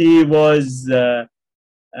he was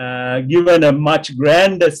given a much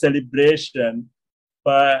grander celebration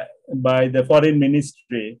by the Foreign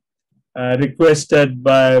Ministry, requested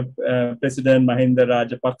by President Mahinda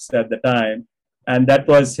Rajapaksa at the time. And that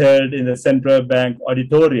was held in the Central Bank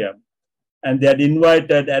Auditorium. And they had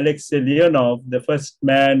invited Alexei Leonov, the first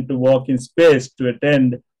man to walk in space, to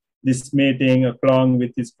attend this meeting along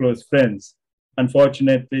with his close friends.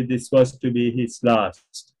 Unfortunately, this was to be his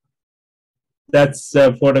last. That's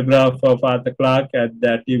a photograph of Arthur Clarke at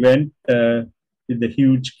that event with the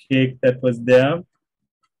huge cake that was there.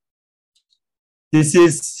 This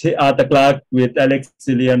is Arthur Clarke with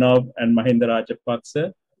Alexei Leonov and Mahinda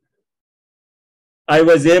Rajapaksa. I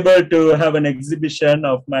was able to have an exhibition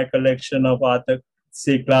of my collection of Arthur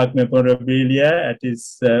C. Clarke memorabilia at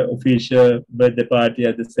his official birthday party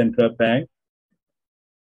at the Central Bank.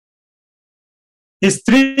 His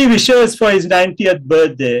 3 wishes for his 90th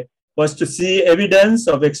birthday was to see evidence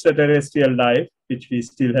of extraterrestrial life, which we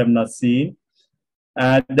still have not seen,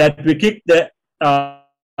 and that we kick the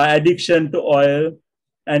addiction to oil,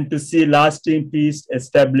 and to see lasting peace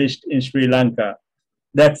established in Sri Lanka.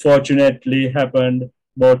 That fortunately happened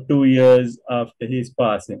about 2 years after his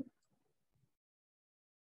passing.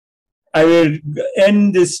 I will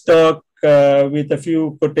end this talk with a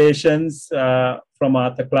few quotations from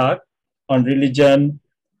Arthur Clarke on religion.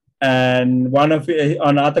 And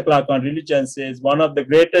on Arthur Clarke on religion says, one of the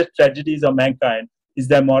greatest tragedies of mankind is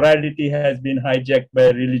that morality has been hijacked by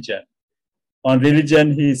religion. On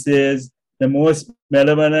religion, he says, the most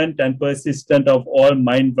malevolent and persistent of all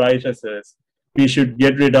mind viruses, we should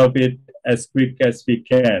get rid of it as quick as we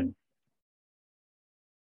can.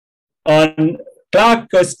 On Clarke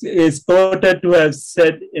is quoted to have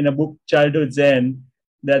said in a book, Childhood's End,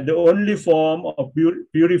 that the only form of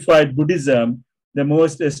purified Buddhism, the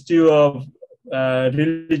most austere of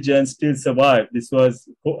religion, still survived. This was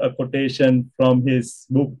a quotation from his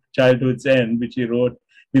book, Childhood's End, which he wrote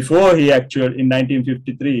before he in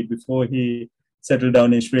 1953, before he settled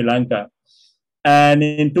down in Sri Lanka. And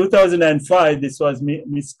in 2005, this was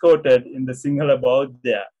misquoted in the Sinhala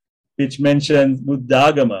Bauddha, which mentions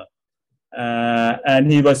Buddhagama.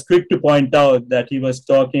 And he was quick to point out that he was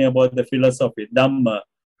talking about the philosophy, Dhamma,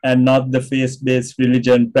 and not the faith-based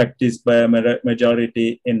religion practiced by a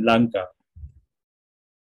majority in Lanka.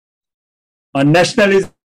 On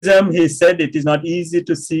nationalism, he said it is not easy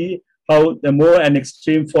to see how the more and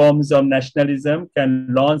extreme forms of nationalism can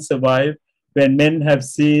long survive when men have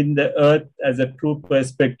seen the earth as a true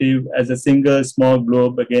perspective, as a single small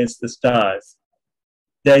globe against the stars.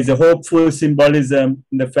 There is a hopeful symbolism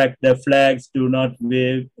in the fact that flags do not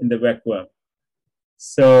wave in the vacuum.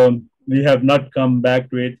 So we have not come back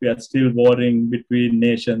to it. We are still warring between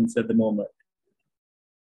nations at the moment.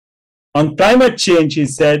 On climate change, he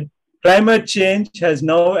said, climate change has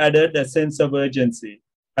now added a sense of urgency.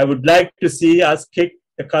 I would like to see us kick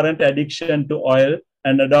the current addiction to oil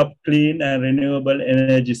and adopt clean and renewable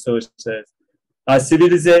energy sources. Our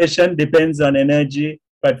civilization depends on energy,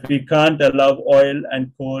 but we can't allow oil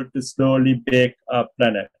and coal to slowly bake our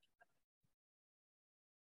planet.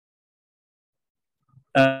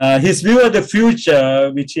 His view of the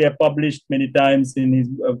future, which he had published many times in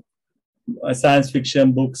his science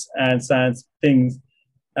fiction books and science things,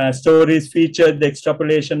 stories featured the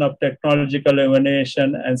extrapolation of technological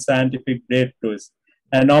innovation and scientific breakthroughs.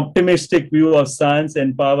 An optimistic view of science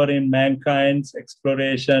empowering mankind's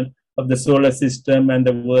exploration of the solar system and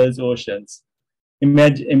the world's oceans.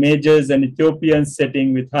 Images an Ethiopian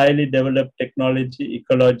setting with highly developed technology,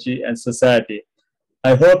 ecology, and society.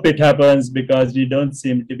 I hope it happens because we don't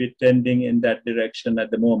seem to be tending in that direction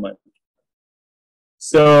at the moment.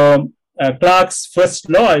 So Clarke's first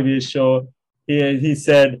law I will show, he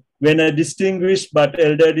said, when a distinguished but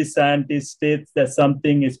elderly scientist states that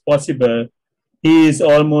something is possible, he is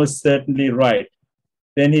almost certainly right.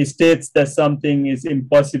 When he states that something is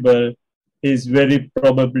impossible, he is very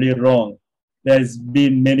probably wrong. There's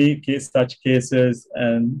been many such cases,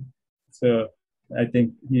 and so I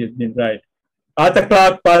think he has been right. Arthur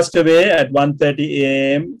Clarke passed away at 1:30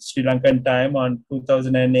 a.m. Sri Lankan time on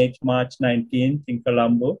 2008, March 19th in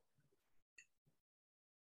Colombo.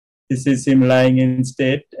 This is him lying in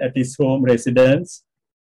state at his home residence.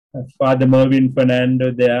 Father Mervyn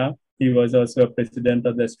Fernando there. He was also a president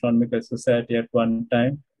of the Astronomical Society at one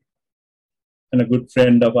time and a good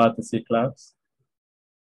friend of Arthur C. Clarke's.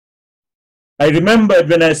 I remembered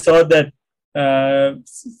when I saw that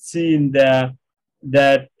scene there,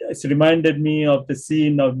 that it reminded me of the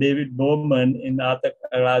scene of David Bowman in Arthur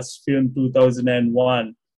Clarke's film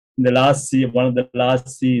 2001. In the last scene, one of the last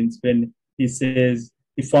scenes, when he says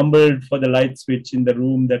he fumbled for the light switch in the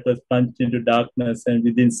room that was plunged into darkness, and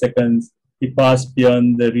within seconds he passed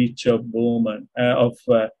beyond the reach of Bowman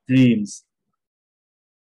dreams.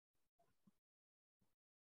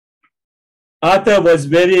 Arthur was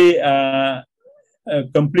very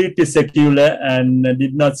completely secular and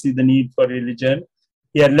did not see the need for religion.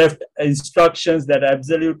 He had left instructions that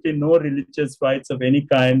absolutely no religious rites of any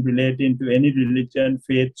kind relating to any religion,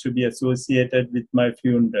 faith should be associated with my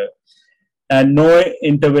funeral, and no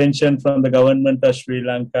intervention from the government of Sri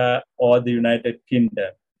Lanka or the United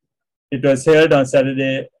Kingdom. It was held on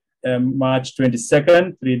Saturday, March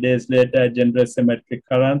 22nd, 3 days later at General Cemetery,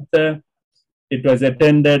 Karantha. It was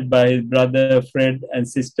attended by his brother Fred and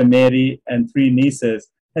sister Mary and 3 nieces.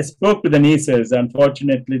 I spoke to the nieces.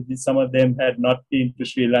 Unfortunately, some of them had not been to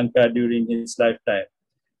Sri Lanka during his lifetime.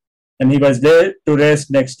 And he was there to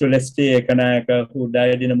rest next to Lesti Ekanayaka, who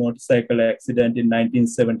died in a motorcycle accident in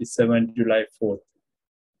 1977, July 4th.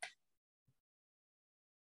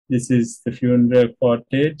 This is the funeral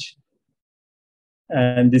cortege.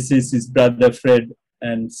 And this is his brother Fred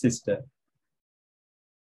and sister.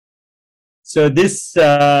 So this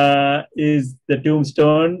is the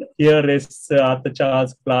tombstone. Here is Arthur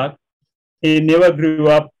Charles Clarke. He never grew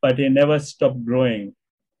up, but he never stopped growing.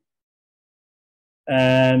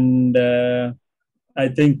 And I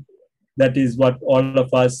think that is what all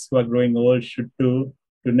of us who are growing old should do,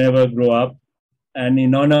 to never grow up. And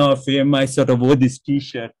in honor of him, I sort of wore this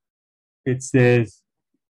t-shirt. It says,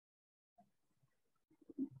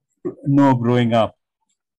 "No growing up."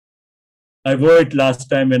 I wore it last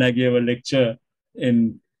time when I gave a lecture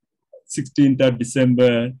in 16th of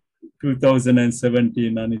December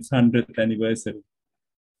 2017 on its 100th anniversary.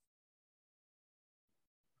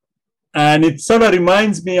 And it sort of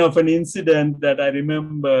reminds me of an incident that I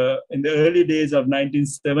remember in the early days of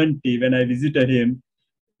 1970 when I visited him,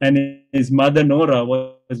 and his mother Nora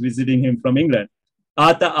was visiting him from England.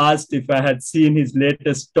 Arthur asked if I had seen his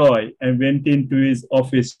latest toy and went into his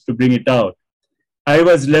office to bring it out. I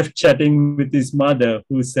was left chatting with his mother,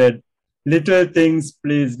 who said, "Little things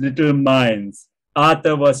please little minds."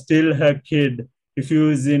 Arthur was still her kid,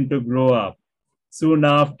 refusing to grow up. Soon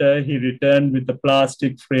after, he returned with a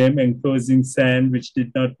plastic frame enclosing sand which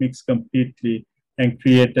did not mix completely and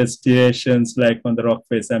created stations like on the rock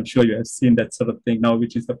face. I'm sure you have seen that sort of thing now,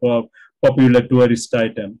 which is a popular tourist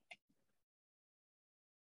item.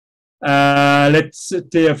 Let's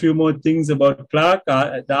say a few more things about Clarke.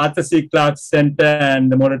 The Arthur C. Clarke Center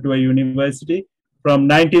and the Moratuwa University. From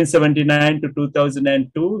 1979 to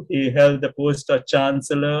 2002, he held the post of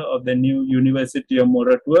Chancellor of the new University of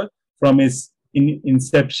Moratuwa from its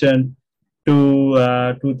inception to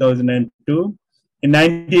 2002. In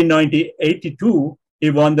 1982, he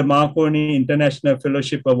won the Marconi International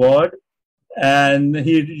Fellowship Award, and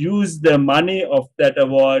he used the money of that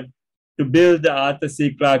award to build the Arthur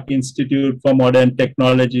C. Clarke Institute for Modern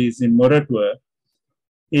Technologies in Moratuwa.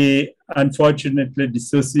 He unfortunately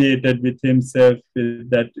dissociated with himself with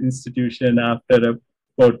that institution after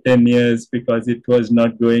about 10 years because it was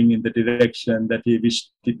not going in the direction that he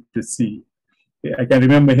wished it to see. I can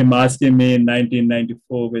remember him asking me in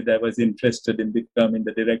 1994 whether I was interested in becoming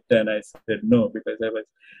the director, and I said no, because I was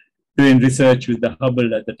doing research with the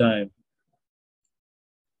Hubble at the time.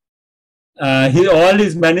 All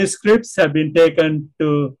his manuscripts have been taken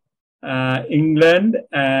to England,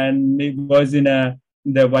 and it was in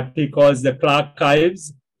what he calls the Clarke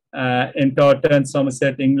Archives in Taunton,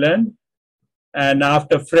 Somerset, England. And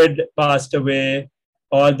after Fred passed away,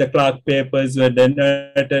 all the Clarke papers were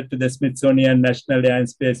donated to the Smithsonian National Air and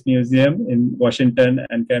Space Museum in Washington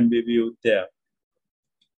and can be viewed there.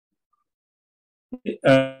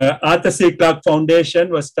 Arthur C. Clarke Foundation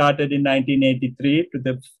was started in 1983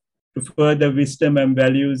 to further wisdom and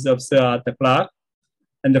values of Sir Arthur Clarke.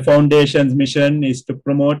 And the foundation's mission is to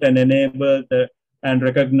promote and enable and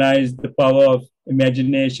recognize the power of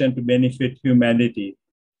imagination to benefit humanity.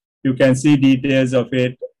 You can see details of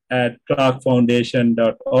it at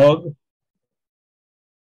clarkefoundation.org.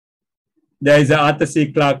 There is the Arthur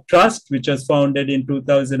C. Clarke Trust, which was founded in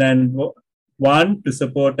 2001 to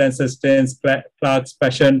support and sustain Clarke's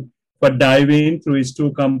passion for diving through his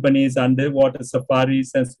two companies, Underwater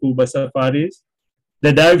Safaris and Scuba Safaris.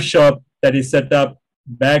 The dive shop that is set up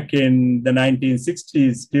back in the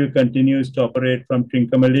 1960s still continues to operate from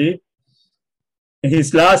Trincomalee.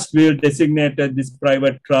 His last will designated this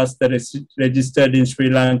private trust that is registered in Sri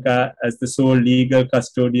Lanka as the sole legal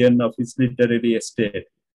custodian of his literary estate.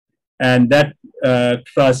 And that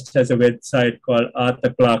trust has a website called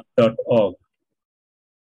arthurclarke.org,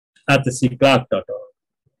 arthurcclarke.org.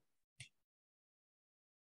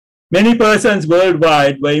 Many persons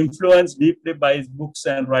worldwide were influenced deeply by his books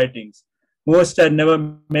and writings. Most had never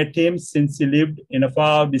met him since he lived in a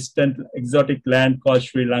far distant exotic land called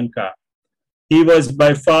Sri Lanka. He was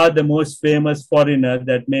by far the most famous foreigner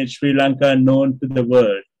that made Sri Lanka known to the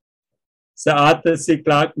world. Sir Arthur C.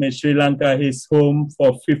 Clarke made Sri Lanka his home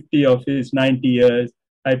for 50 of his 90 years.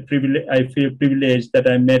 I feel privileged that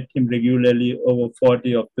I met him regularly over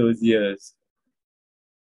 40 of those years.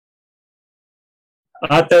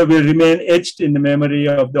 Arthur will remain etched in the memory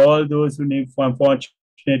of all those who are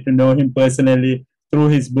fortunate to know him personally through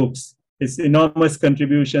his books. His enormous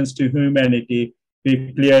contributions to humanity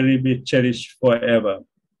will clearly be cherished forever.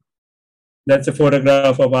 That's a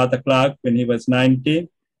photograph of Arthur Clarke when he was 90.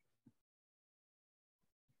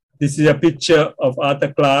 This is a picture of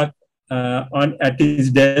Arthur Clarke at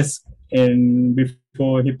his desk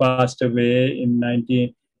before he passed away in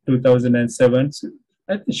 2007, so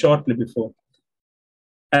I think shortly before.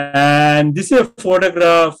 And this is a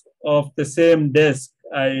photograph of the same desk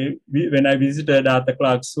when I visited Arthur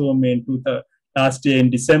Clarke's home last year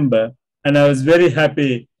in December. And I was very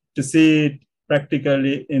happy to see it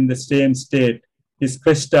practically in the same state. His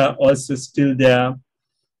Cresta also still there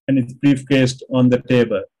and his briefcase on the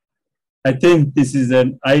table. I think this is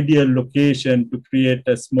an ideal location to create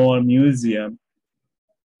a small museum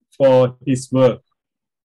for his work.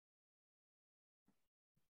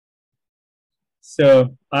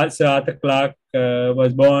 So Arthur Clarke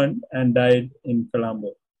was born and died in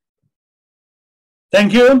Colombo.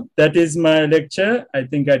 Thank you. That is my lecture. I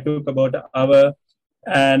think I took about an hour,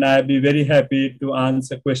 and I'll be very happy to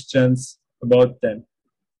answer questions about them.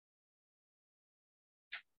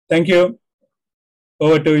 Thank you.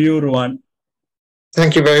 Over to you, Ruwan.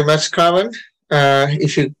 Thank you very much, Kavan.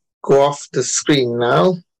 If you go off the screen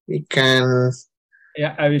now, we can...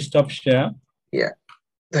 Yeah, I will stop share. Yeah,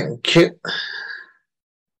 thank you.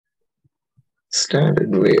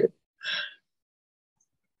 Started with...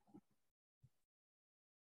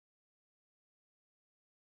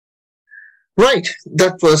 Right,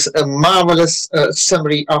 that was a marvelous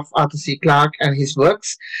summary of Arthur C. Clarke and his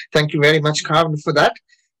works. Thank you very much, Kavan, for that.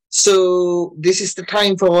 So this is the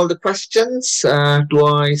time for all the questions. Do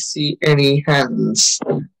I see any hands?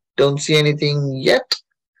 Don't see anything yet.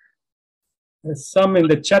 some in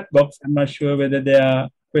the chat box. I'm not sure whether there are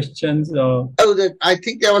questions or... Oh, I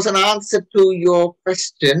think there was an answer to your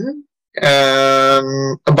question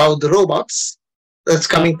about the robots. That's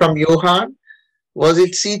coming from Johan. Was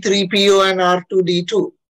it C3PO and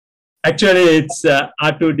R2D2? Actually, it's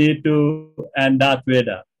R2D2 and Darth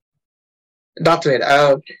Vader. Darth Vader.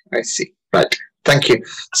 Okay, I see. Right. Thank you.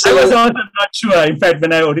 So, I was also not sure. In fact,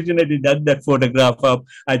 when I originally did that photograph up,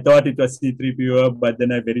 I thought it was C3PO, but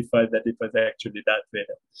then I verified that it was actually Darth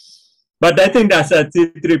Vader. But I think that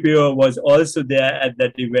C3PO was also there at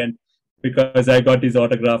that event because I got his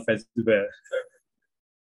autograph as well.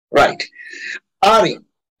 Right. Ari.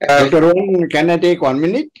 Dr. Rowan, can I take 1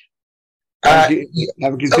 minute? Okay, yeah,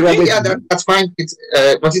 that's fine. It's,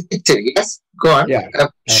 was it picture? Yes, go on. Yeah.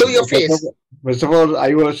 Show your face. First of all,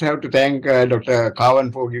 I also have to thank Dr.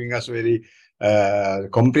 Kavan for giving us a very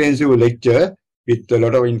comprehensive lecture with a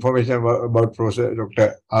lot of information about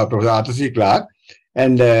Professor Arthur Clarke.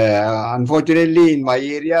 And unfortunately, in my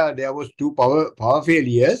area, there was 2 power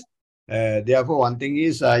failures. Therefore, one thing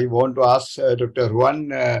is, I want to ask Dr.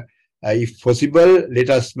 Ruan, if possible, let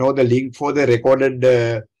us know the link for the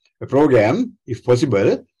recorded program, if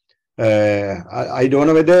possible. I don't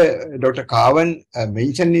know whether Dr. Kavan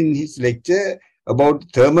mentioned in his lecture about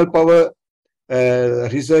thermal power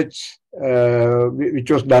research, which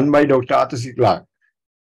was done by Dr. Arthur Clarke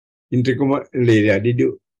in Trincomalee area. Did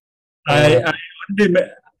you?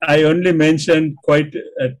 I only mentioned quite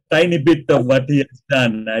a tiny bit of what he has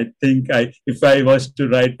done. I think if I was to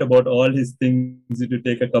write about all his things, it would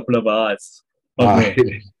take a couple of hours.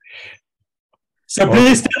 So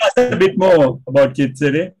please tell us a bit more about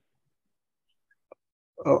Kitsere.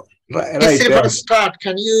 Oh, right. For a start,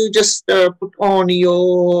 can you just put on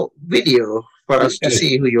your video for us to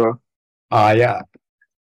see who you are? Yeah.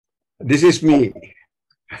 This is me.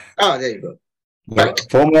 Oh, there you go. Right.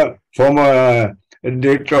 Former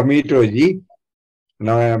director of meteorology.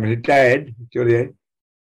 Now I am retired. Actually.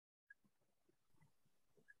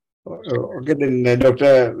 Okay, then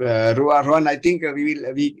Dr. Ruan, I think we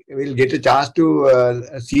will get a chance to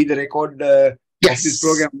see the record of this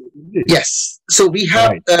program. Yes. So we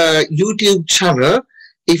have a YouTube channel.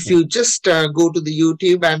 If you just go to the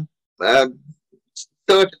YouTube and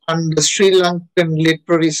search on the Sri Lankan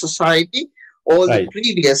Literary Society, all the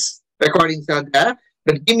previous recordings are there.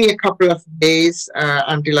 But give me a couple of days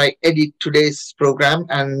until I edit today's program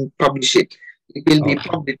and publish it. It will be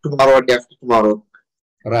published tomorrow or day after tomorrow.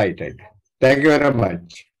 Right. Thank you very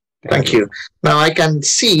much. Thank you. Now I can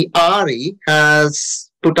see Ari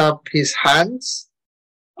has put up his hands.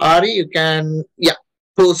 Ari, you can,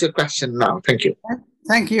 pose your question now. Thank you.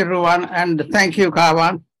 Thank you, Ruan, and thank you,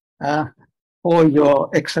 Kavan, for your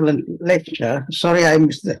excellent lecture. Sorry I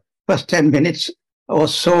missed the first 10 minutes or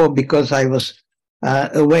so because I was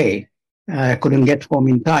away. I couldn't get home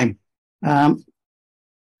in time. I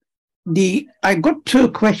got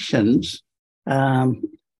 2 questions.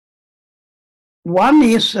 One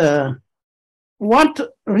is, what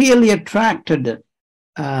really attracted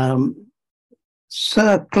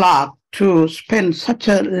Sir Clarke to spend such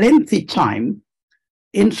a lengthy time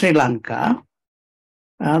in Sri Lanka?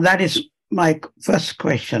 That is my first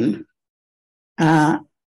question. And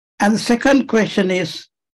the second question is,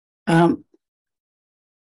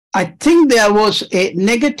 I think there was a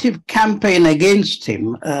negative campaign against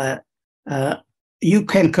him. You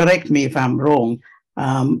can correct me if I'm wrong,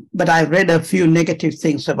 but I read a few negative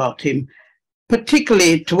things about him,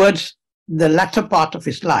 particularly towards the latter part of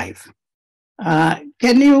his life.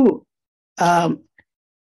 Can you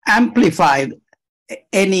amplify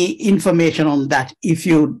any information on that if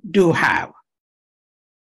you do have?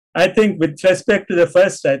 I think with respect to the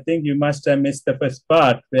first, I think you must have missed the first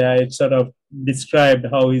part where it sort of described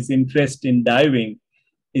how his interest in diving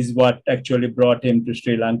is what actually brought him to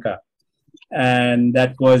Sri Lanka. And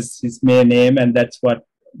that was his main aim, and that's what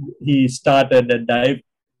he started a dive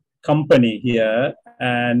company here,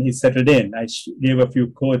 and he settled in. I gave a few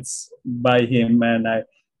quotes by him, and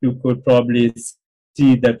you could probably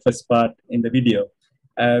see that first part in the video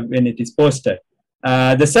when it is posted.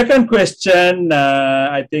 The second question,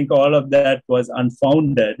 I think all of that was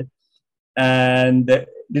unfounded, and a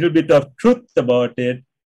little bit of truth about it.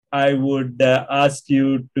 I would ask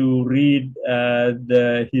you to read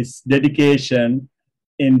his dedication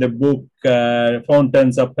in the book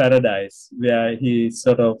Fountains of Paradise, where he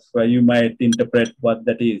sort of, you might interpret what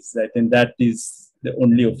that is. I think that is the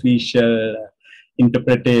only official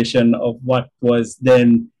interpretation of what was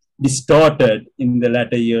then distorted in the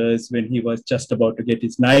latter years when he was just about to get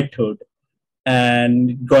his knighthood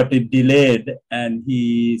and got it delayed, and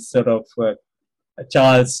he sort of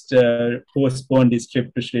Charles postponed his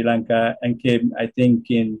trip to Sri Lanka and came, I think,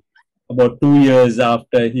 in about 2 years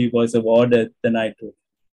after he was awarded the knighthood.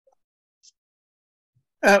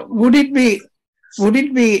 Would it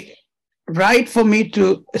be right for me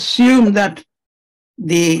to assume that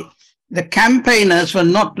the campaigners were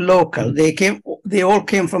not local? They all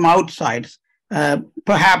came from outside,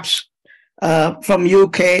 perhaps from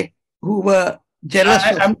UK, who were jealous.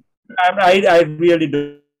 I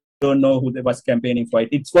really don't know who they was campaigning for.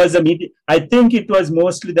 It was the media. I think it was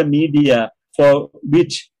mostly the media for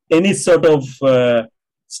which any sort of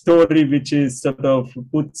story which is sort of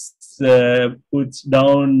puts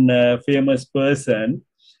down a famous person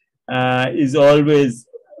is always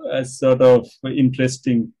sort of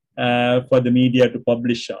interesting for the media to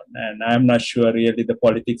publish on. And I'm not sure really the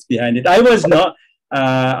politics behind it. I was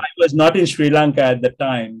not in Sri Lanka at the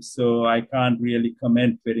time, so I can't really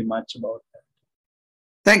comment very much about that.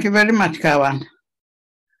 Thank you very much, Kavan.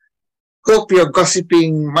 Hope your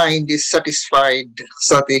gossiping mind is satisfied,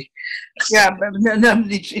 Sati. Yeah,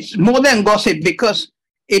 it's more than gossip, because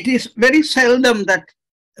it is very seldom that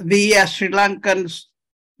we as Sri Lankans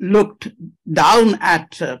looked down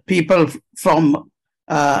at people from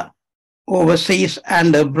overseas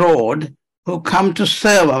and abroad who come to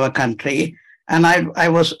serve our country. And I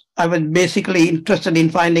was basically interested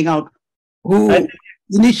in finding out who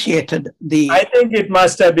initiated the... I think it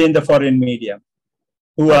must have been the foreign media,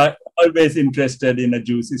 who are always interested in a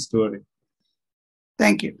juicy story.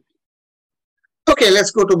 Thank you. Okay,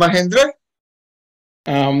 let's go to Mahendra.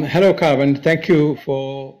 Hello, Kavan. Thank you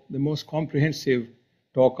for the most comprehensive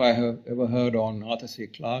talk I have ever heard on Arthur C.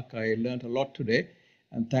 Clarke. I learned a lot today,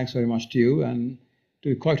 and thanks very much to you. And to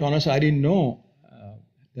be quite honest, I didn't know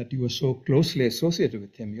that you were so closely associated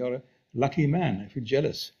with him. You're a lucky man. I feel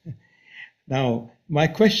jealous. Now, my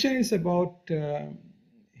question is about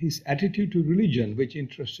his attitude to religion, which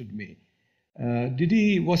interested me.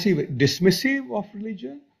 Was he dismissive of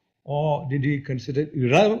religion, or did he consider it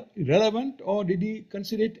irrelevant, or did he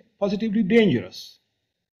consider it positively dangerous?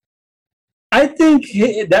 I think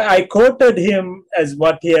I quoted him as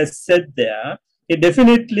what he has said there. He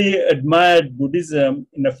definitely admired Buddhism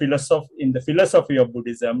in the philosophy of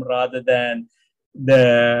Buddhism rather than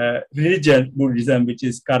the religion Buddhism, which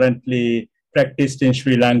is currently practiced in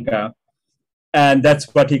Sri Lanka. And that's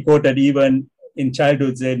what he quoted even in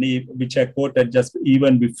Childhood Journey, which I quoted just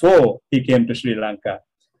even before he came to Sri Lanka.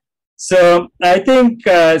 So I think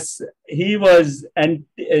he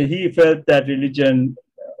felt that religion,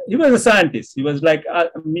 he was a scientist. He was like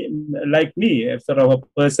me, sort of a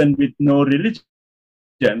person with no religion.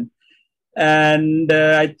 And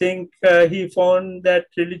I think he found that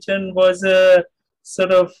religion was a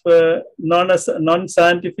sort of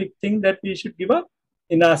non-scientific thing that we should give up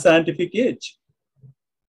in our scientific age.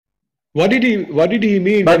 What did he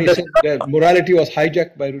mean when he said that morality was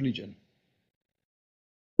hijacked by religion?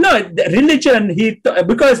 No, religion,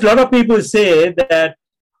 because a lot of people say that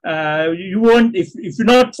you won't, if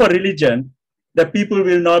not for religion, the people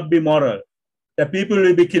will not be moral. The people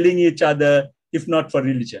will be killing each other if not for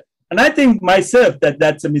religion. And I think myself that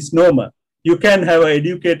that's a misnomer. You can have an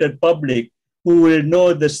educated public who will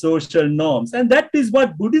know the social norms. And that is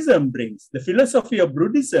what Buddhism brings. The philosophy of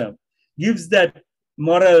Buddhism gives that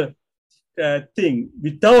moral thing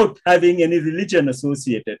without having any religion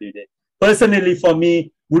associated with it. Personally, for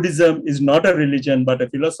me, Buddhism is not a religion, but a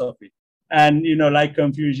philosophy. And, like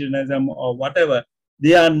Confucianism or whatever,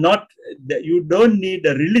 they are not, you don't need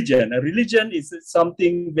a religion. A religion is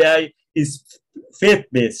something where is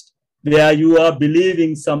faith-based, where you are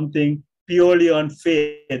believing something purely on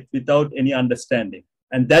faith without any understanding.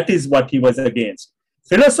 And that is what he was against.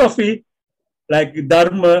 Philosophy, like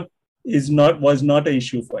Dharma, was not an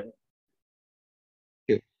issue for him.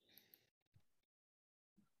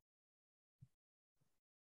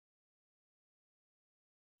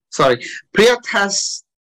 Sorry, Priyat has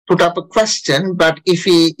put up a question, but if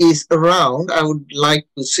he is around, I would like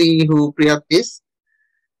to see who Priyat is.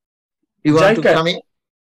 You want to come in?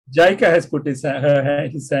 Jaika has put his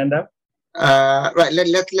hand up. Right,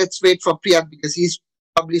 let's wait for Priyat because he's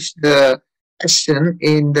published the question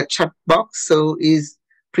in the chat box. So is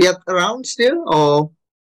Priyat around still or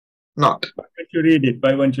not? Why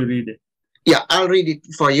won't you read it? Yeah, I'll read it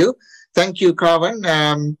for you. Thank you,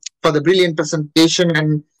 Kavan, for the brilliant presentation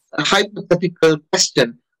and a hypothetical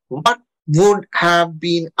question. What would have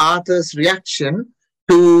been Arthur's reaction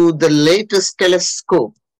to the latest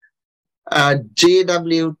telescope,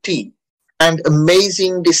 JWT, and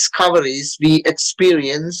amazing discoveries we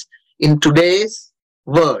experience in today's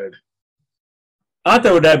world?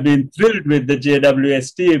 Arthur would have been thrilled with the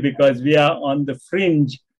JWST because we are on the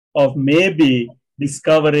fringe of maybe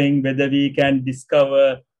discovering whether we can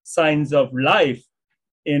discover signs of life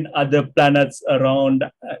in other planets around,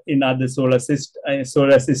 in other solar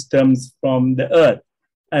systems from the Earth.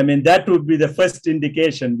 I mean, that would be the first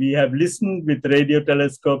indication. We have listened with radio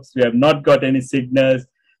telescopes. We have not got any signals.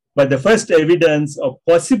 But the first evidence of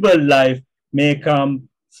possible life may come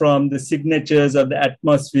from the signatures of the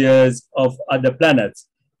atmospheres of other planets.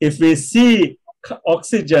 If we see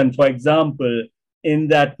oxygen, for example, in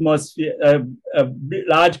the atmosphere, a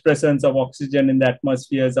large presence of oxygen in the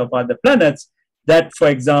atmospheres of other planets, that, for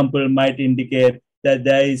example, might indicate that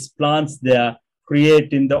there is plants there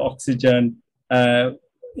creating the oxygen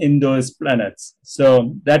in those planets.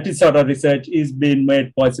 So that is sort of research is being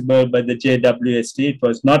made possible by the JWST. It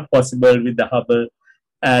was not possible with the Hubble.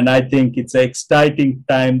 And I think it's an exciting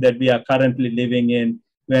time that we are currently living in,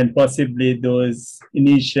 when possibly those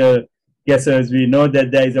initial guesses, we know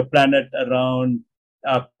that there is a planet around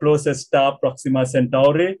our closest star, Proxima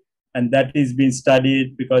Centauri, and that is being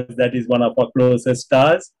studied because that is one of our closest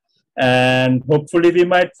stars. And hopefully we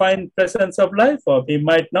might find presence of life, or we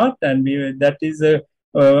might not. And that is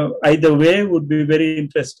either way would be very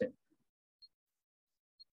interesting.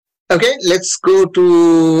 Okay, let's go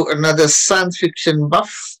to another science fiction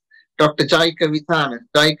buff, Dr. Jaika Vitana.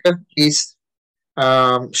 Jaika, please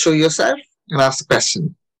show yourself and ask the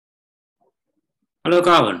question. Hello,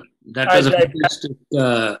 Kavan. That was a fantastic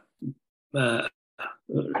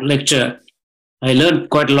lecture. I learned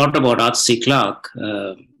quite a lot about Arthur Clarke.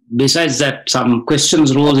 Besides that, some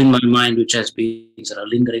questions rose in my mind, which has been sort of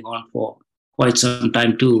lingering on for quite some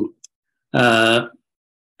time too. Now,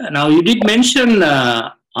 you did mention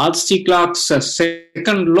Arthur Clarke's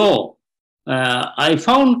second law. I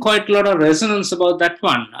found quite a lot of resonance about that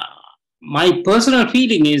one. My personal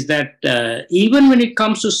feeling is that even when it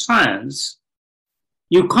comes to science,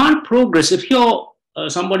 you can't progress if you're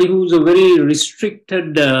somebody who's a very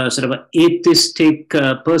restricted, sort of an atheistic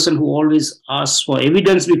person who always asks for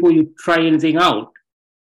evidence before you try anything out.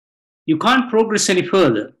 You can't progress any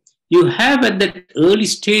further. You have at that early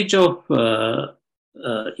stage of,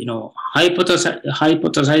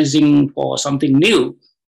 hypothesizing for something new,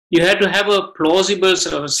 you had to have a plausible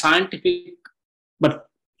sort of a scientific but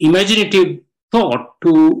imaginative thought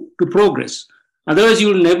to progress. Otherwise, you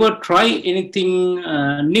will never try anything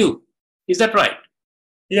new. Is that right?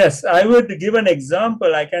 Yes, I would give an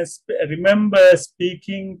example. I can remember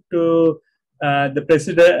speaking to the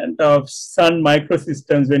president of Sun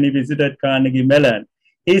Microsystems when he visited Carnegie Mellon.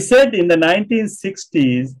 He said in the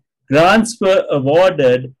 1960s, grants were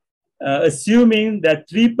awarded assuming that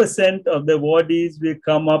 3% of the awardees will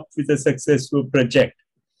come up with a successful project.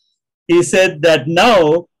 He said that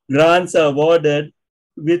now grants are awarded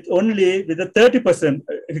with a 30%,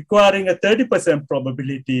 requiring a 30%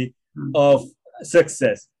 probability of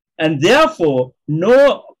success. And therefore,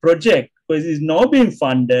 no project is now being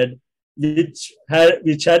funded which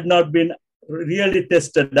had not been really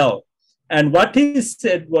tested out. And what he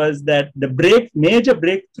said was that the major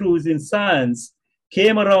breakthroughs in science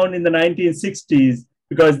came around in the 1960s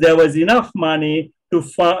because there was enough money to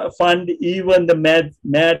fund even the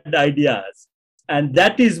mad ideas. And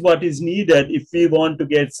that is what is needed if we want to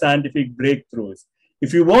get scientific breakthroughs.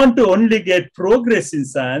 If you want to only get progress in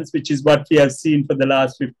science, which is what we have seen for the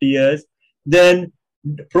last 50 years, then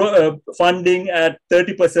funding at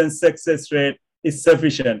 30% success rate is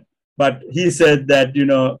sufficient. But he said that,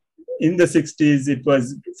 in the 60s, it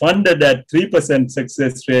was funded at 3%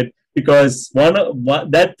 success rate because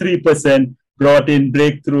that 3% brought in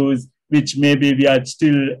breakthroughs, which maybe we are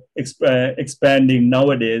still expanding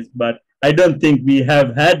nowadays. But I don't think we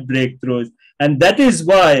have had breakthroughs. And that is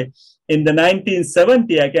why in the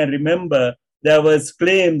 1970s, I can remember there was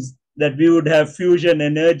claims that we would have fusion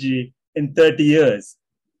energy in 30 years.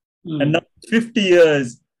 And now 50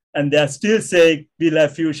 years, and they are still saying we'll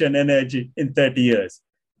have fusion energy in 30 years.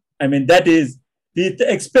 I mean, that is, we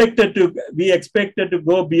expected to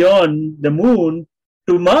go beyond the moon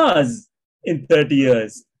to Mars in 30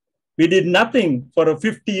 years. We did nothing for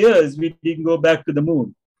 50 years. We didn't go back to the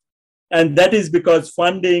moon. And that is because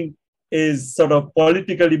funding is sort of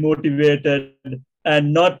politically motivated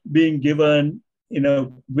and not being given in a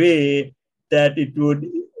way that it would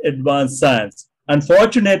advance science.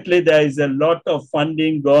 Unfortunately, there is a lot of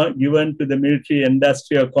funding given to the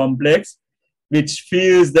military-industrial complex, which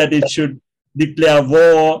feels that it should declare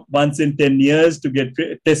war once in 10 years to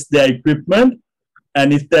test their equipment.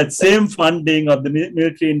 And if that same funding of the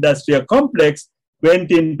military-industrial complex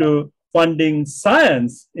went into funding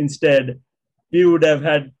science instead, we would have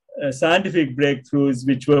had scientific breakthroughs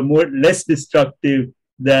which were less destructive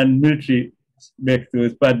than military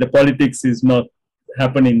breakthroughs. But the politics is not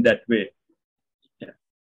happening that way.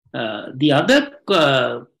 The other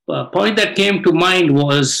point that came to mind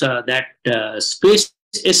was that space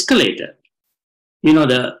escalator. You know,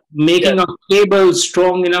 the making of cables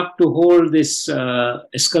strong enough to hold this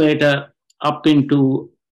escalator up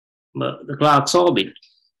into the Clarke's orbit.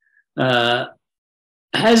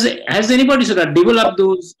 Has anybody sort of developed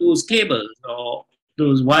those cables or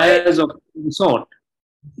those wires of some sort?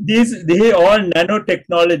 They all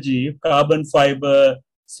nanotechnology, carbon fiber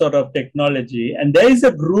sort of technology, and there is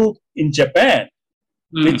a group in Japan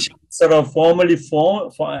which sort of formally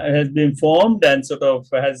has been formed and sort of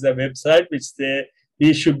has a website which say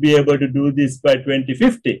we should be able to do this by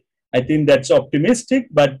 2050. I think that's optimistic,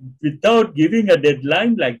 but without giving a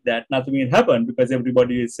deadline like that, nothing will happen because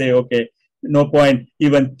everybody will say, okay, no point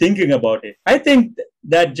even thinking about it. I think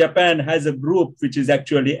that Japan has a group which is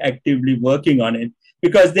actually actively working on it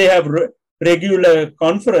because they have regular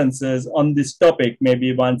conferences on this topic,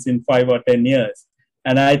 maybe once in 5 or 10 years.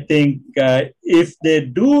 And I think if they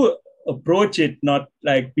do approach it, not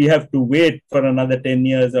like we have to wait for another 10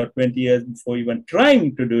 years or 20 years before even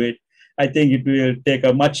trying to do it, I think it will take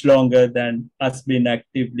a much longer than us being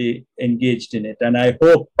actively engaged in it. And I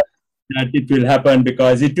hope that it will happen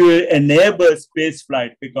because it will enable space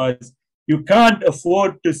flight, because you can't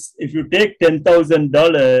afford to, if you take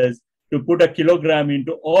 $10,000 to put a kilogram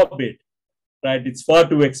into orbit, right? It's far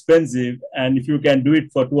too expensive. And if you can do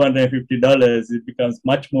it for $250, it becomes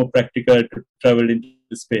much more practical to travel into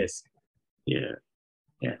space. Yeah.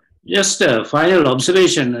 Just a final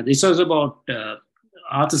observation. This was about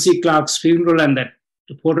Arthur C. Clarke's funeral, and that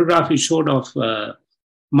the photograph he showed of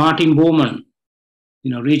Martin Bormann,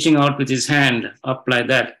 reaching out with his hand up like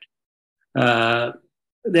that.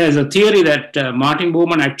 There's a theory that Martin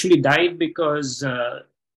Bormann actually died because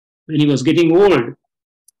when he was getting old,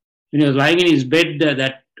 when he was lying in his bed,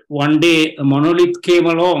 that one day a monolith came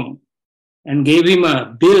along and gave him a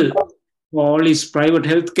bill for all his private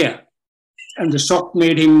health care. And the shock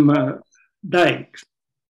made him die.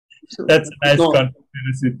 So, that's a nice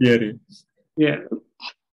conspiracy theory. Yeah.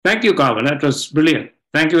 Thank you, Kavan. That was brilliant.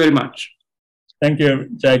 Thank you very much. Thank you,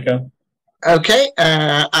 Jaika. Okay,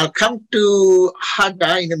 I'll come to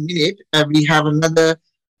Hada in a minute. We have another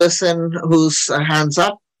person whose hands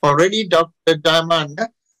up already, Dr. Diamanda.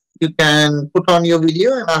 You can put on your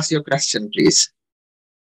video and ask your question, please.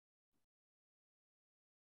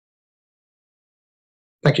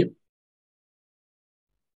 Thank you.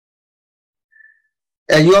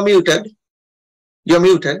 You are muted. You're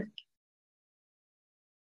muted.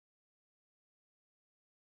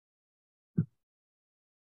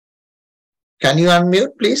 Can you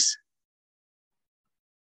unmute, please?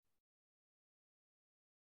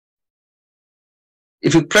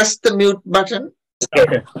 If you press the mute button.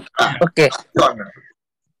 Okay. Okay.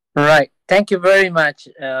 Right. Thank you very much.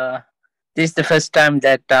 This is the first time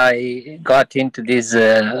that I got into this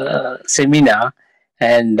seminar,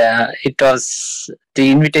 and the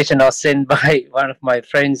invitation was sent by one of my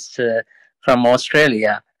friends from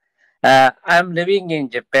Australia. I'm living in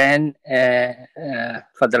Japan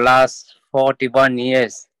for the last 41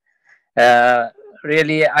 years.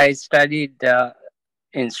 Really, I studied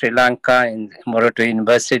in Sri Lanka in Moroto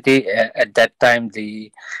University. At that time,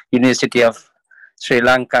 the University of Sri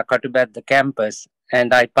Lanka Katubat, the campus,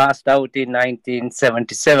 and I passed out in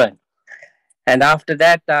 1977. And after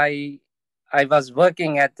that, I was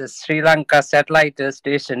working at the Sri Lanka satellite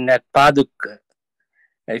station at Paduka.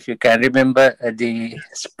 If you can remember the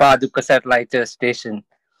Paduka satellite station.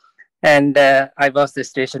 And I was the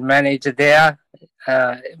station manager there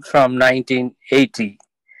from 1980.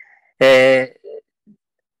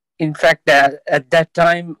 In fact, at that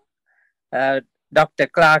time, Dr.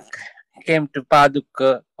 Clarke came to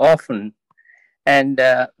Paduka often, and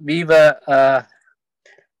we were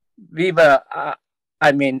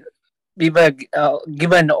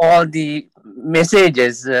given all the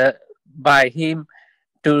messages by him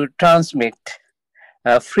to transmit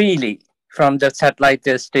freely from the satellite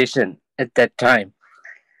station at that time.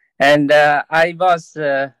 And I was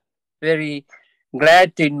very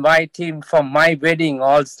glad to invite him for my wedding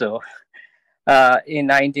also in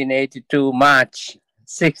 1982, March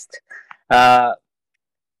 6th.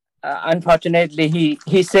 Unfortunately,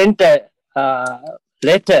 he sent a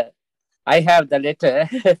letter. I have the letter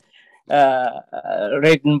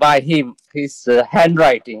written by him, his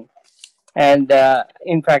handwriting. And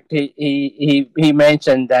in fact, he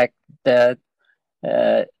mentioned that, dear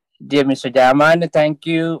Mr. Jaman, thank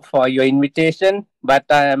you for your invitation, but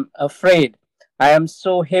I am afraid I am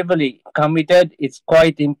so heavily committed, it's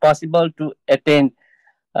quite impossible to attend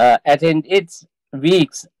its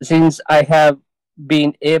weeks since I have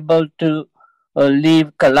been able to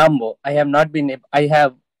leave Colombo. I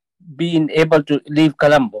have been able to leave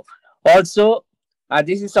Colombo. Also,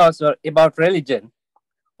 this is also about religion.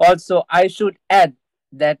 Also, I should add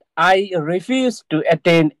that I refuse to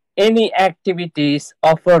attend any activities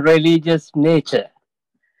of a religious nature.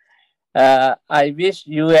 I wish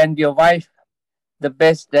you and your wife the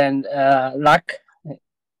best and luck,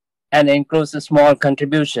 and enclose a small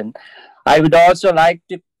contribution. I would also like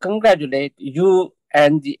to congratulate you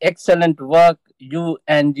and the excellent work you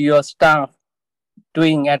and your staff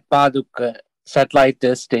doing at Paduka Satellite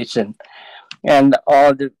Station. And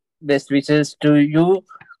all the best wishes to you,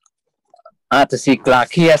 Arthur C.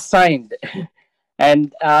 Clarke. He has signed.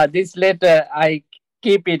 And this letter, I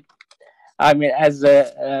keep it, I mean, as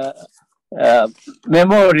a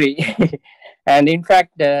memory. And in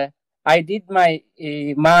fact, I did my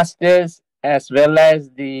master's as well as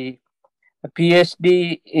the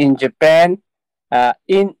Ph.D. in Japan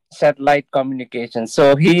in satellite communication.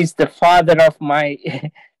 So he is the father of my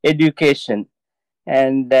education.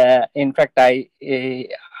 And in fact,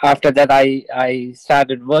 after that, I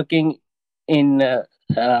started working in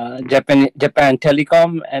Japan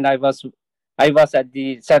Telecom, and I was at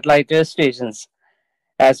the satellite stations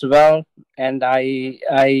as well, and I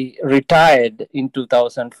retired in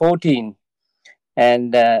 2014,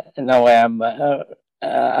 and now I'm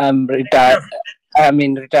retired. I'm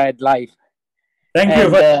in retired life. Thank you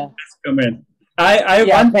for this comment. I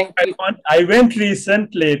went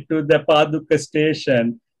recently to the Paduka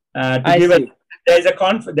station to give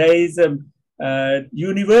there is a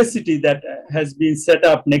university that has been set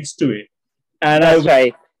up next to it, and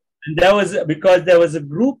and there was a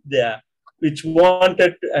group there which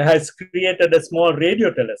has created a small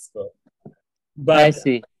radio telescope. But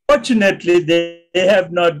unfortunately, they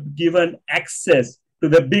have not given access to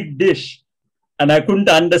the big dish. And I couldn't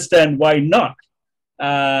understand why not.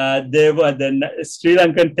 The Sri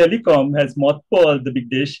Lankan Telecom has mothballed the big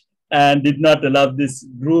dish and did not allow this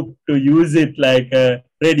group to use it like a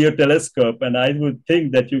radio telescope. And I would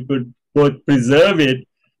think that you could both preserve it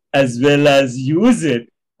as well as use it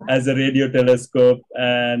as a radio telescope.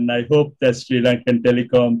 And I hope that Sri Lankan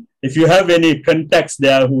Telecom, if you have any contacts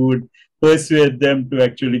there who would persuade them to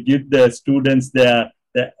actually give the students the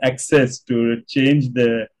access to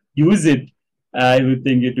use it, I would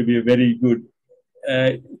think it would be a very good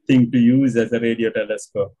thing to use as a radio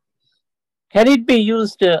telescope. Can it be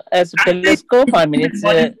used as a telescope? I mean, it's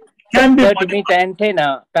a 30-meter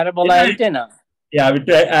antenna, parabola antenna. Yeah,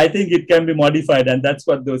 I think it can be modified, and that's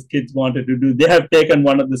what those kids wanted to do. They have taken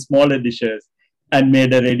one of the smaller dishes and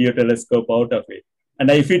made a radio telescope out of it.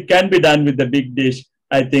 And if it can be done with the big dish,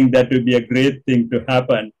 I think that would be a great thing to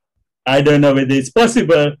happen. I don't know whether it's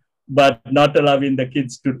possible, but not allowing the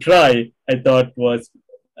kids to try, I thought was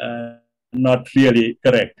not really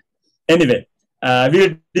correct. Anyway,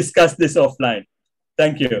 we'll discuss this offline.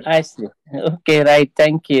 Thank you. I see. Okay, right.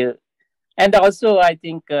 Thank you. And also, I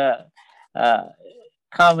think,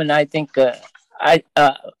 Kavan, I think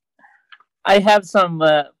I have some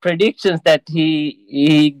predictions that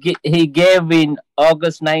he gave in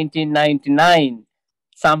August 1999.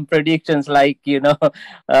 Some predictions like, NASA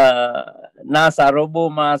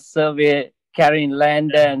Robo-Mars survey carrying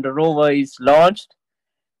lander and rover is launched.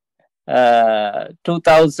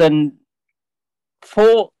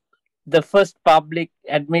 2004, the first public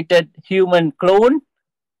admitted human clone.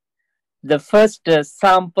 The first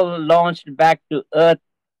sample launched back to Earth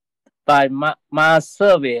by Mars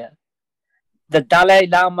surveyor. The Dalai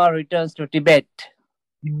Lama returns to Tibet.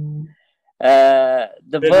 The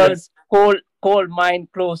world's coal mine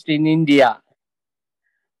closed in India.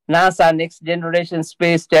 NASA Next Generation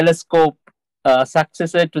Space Telescope,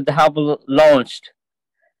 successor to the Hubble, launched.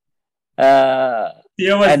 Yeah,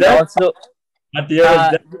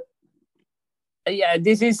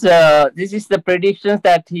 this is the predictions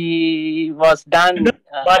that he was done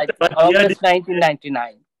August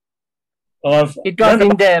 1999. It was in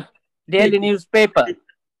the daily newspaper.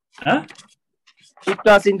 Huh? It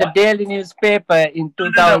was in the daily newspaper in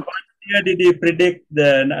 2000. What year did he predict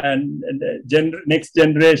the next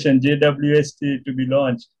generation JWST to be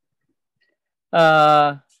launched?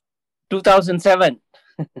 2007.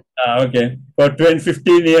 Okay, for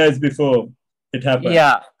 15 years before it happened.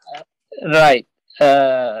 Yeah, right.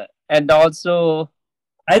 And also,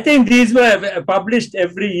 I think these were published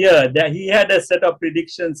every year. He had a set of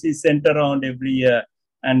predictions he sent around every year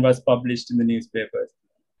and was published in the newspapers.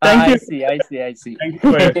 Thank you. I see. Thank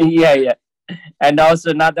you. Yeah. And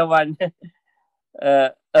also another one,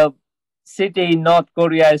 a city in North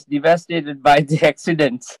Korea is devastated by the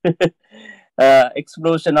accidents,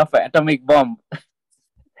 explosion of an atomic bomb.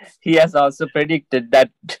 He has also predicted that.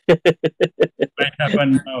 Might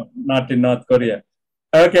happen now, not in North Korea.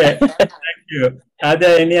 Okay, thank you. Are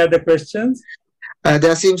there any other questions?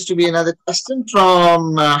 There seems to be another question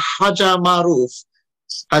from Haja Maruf.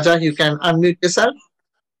 Haja, you can unmute yourself.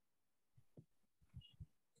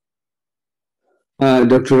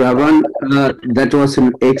 Dr. Ravan, that was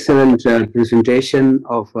an excellent presentation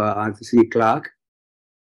of Arthur C. Clarke.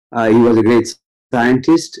 He was a great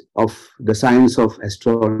scientist of the science of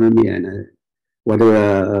astronomy and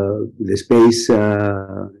whatever the space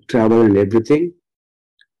travel and everything.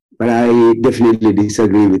 But I definitely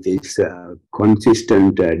disagree with his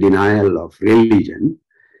consistent denial of religion.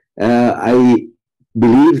 I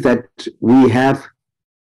believe that we have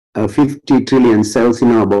 50 trillion cells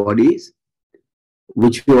in our bodies,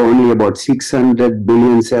 which were only about 600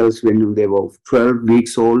 billion cells when they were 12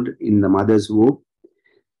 weeks old in the mother's womb.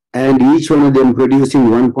 And each one of them producing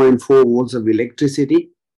 1.4 volts of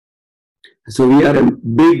electricity. So we are a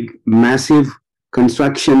big, massive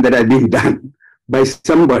construction that has been done by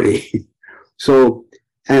somebody. So,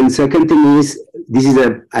 and second thing is,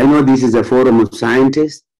 I know this is a forum of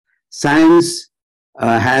scientists. Science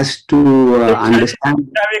has to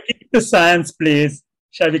understand. Shall we keep to science, please?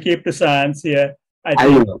 Shall we keep to science here? I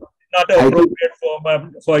think it's not an appropriate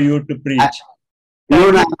forum for you to preach.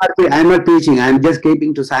 No, I'm not preaching. I'm just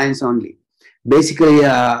keeping to science only. Basically,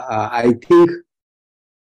 I think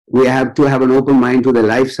we have to have an open mind to the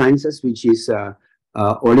life sciences, which is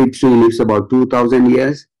olive tree lives about 2,000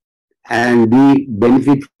 years, and we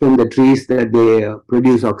benefit from the trees that they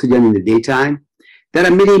produce oxygen in the daytime. There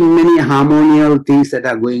are many, many harmonial things that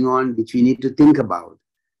are going on, which we need to think about.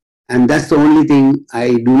 And that's the only thing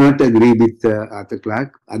I do not agree with Arthur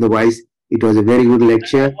Clarke. Otherwise, it was a very good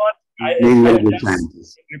lecture. I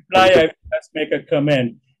just make a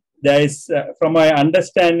comment. There is, from my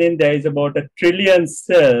understanding, there is about 1 trillion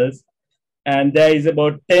cells, and there is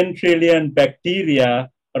about 10 trillion bacteria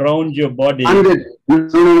around your body.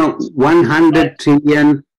 100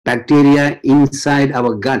 trillion bacteria inside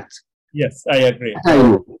our gut. Yes, I agree.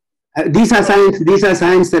 These are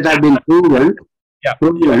science that have been proven. Yeah.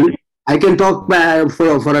 Proven. I can talk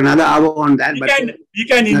for another hour on that. You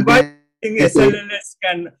can invite SLLS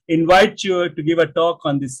can invite you to give a talk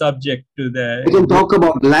on this subject to the. We can talk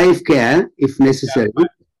about life care if necessary,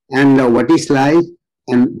 and what is life,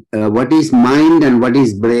 and what is mind, and what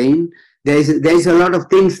is brain. There is a lot of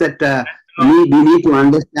things that we need to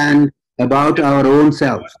understand about our own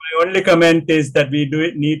selves. My only comment is that we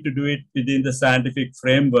need to do it within the scientific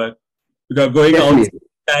framework, because going outside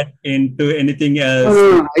that into anything else.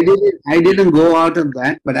 No, I didn't go out of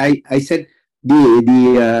that, but I said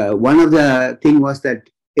the one of the thing was that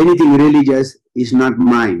anything religious is not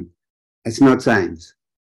mine. It's not science.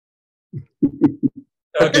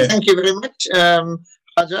 Okay, thank you very much.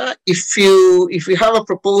 Haja, if you have a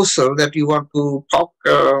proposal that you want to talk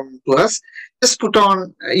to us, just put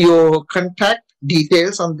on your contact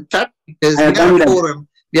details on the chat, because we have a forum.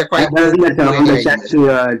 We are quite on the chat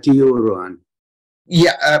to you, Rohan.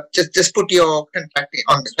 Yeah, just put your contact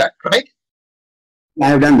on the chat, right? I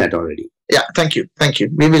have done that already. Yeah, thank you.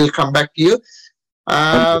 We will come back to you.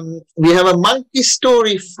 We have a monkey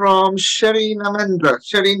story from Shereen Amandra.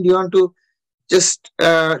 Shereen, do you want to just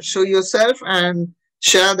show yourself and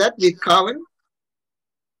share that with Kavan?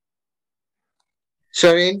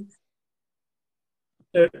 Shereen?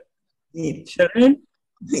 Shereen?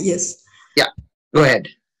 Yes. Yeah, go ahead.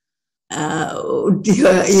 Oh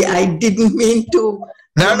dear, I didn't mean to.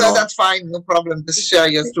 No, that's fine. No problem. Just share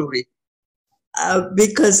your story.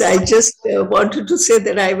 Because I just wanted to say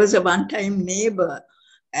that I was a one-time neighbor,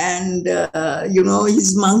 and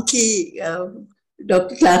his monkey,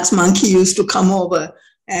 Dr. Clarke's monkey, used to come over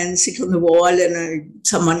and sit on the wall, and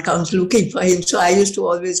someone comes looking for him. So I used to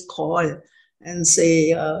always call and say,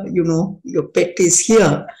 your pet is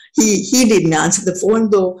here. He didn't answer the phone,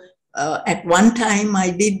 though. At one time,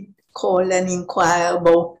 I did call and inquire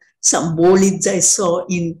about some bolids I saw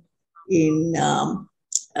in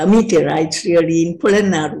meteorites, really, in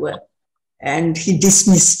Polonnaruwa, and he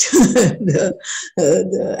dismissed the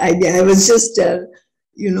idea. I was just,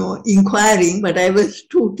 inquiring, but I was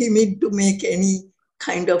too timid to make any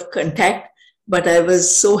kind of contact. But I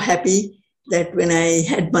was so happy that when I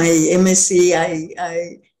had my MSc,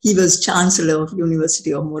 he was Chancellor of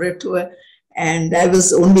University of Moratuwa, and I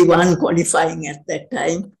was only one qualifying at that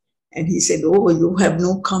time. And he said, "Oh, you have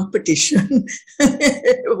no competition,"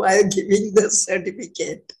 while giving the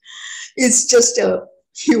certificate. It's just a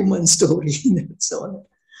human story, that's all.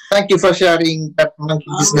 Thank you for sharing that monkey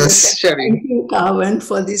business, Shereen. Thank you, Kavan,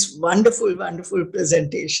 for this wonderful, wonderful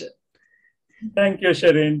presentation. Thank you,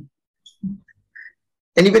 Shereen.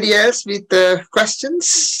 Anybody else with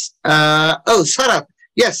questions? Sarat,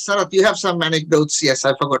 Yes, Sarath, you have some anecdotes. Yes,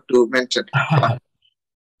 I forgot to mention. Yeah.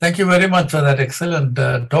 Thank you very much for that excellent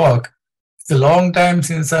talk. It's a long time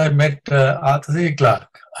since I met Arthur C.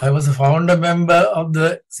 Clarke. I was a founder member of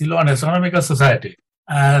the Ceylon Astronomical Society,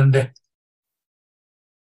 and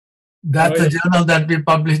that's the journal that we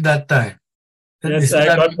published that time. Yes, I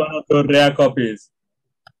got one of those rare copies.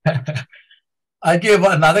 I gave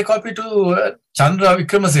another copy to Chandra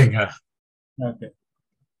Vikramasinghe. Okay.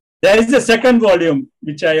 There is a second volume,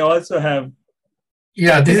 which I also have.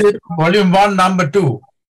 Yeah, this is volume 1, number 2.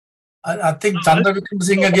 I think Chandra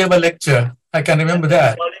Vikramasinghe gave a lecture. I can remember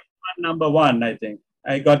that. Volume 1, number 1, I think.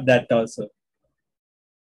 I got that also.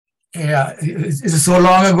 Yeah, it's so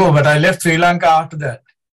long ago, but I left Sri Lanka after that.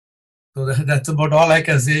 So that's about all I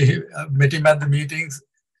can say. I met him at the meetings.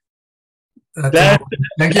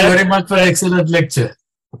 Thank you very much for an excellent lecture.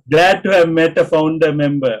 Glad to have met a founder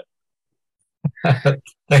member.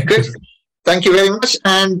 Thank you. Thank you very much.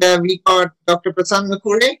 And we got Dr. Prasanna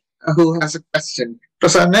Kure, who has a question.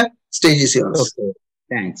 Prasanna, stage is yours. Okay,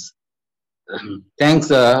 thanks.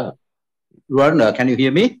 Thanks, Ron. Can you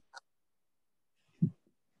hear me?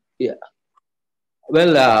 Yeah.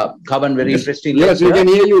 Well, Kavan, very interesting. Yes, we can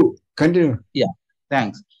hear you. Continue. Yeah,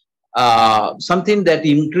 thanks. Something that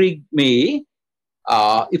intrigued me,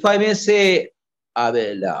 if I may say,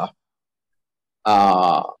 Dr.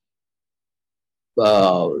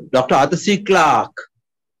 Arthur C. Clarke,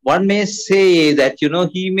 one may say that,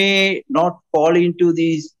 he may not fall into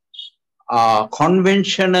these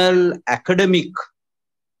conventional academic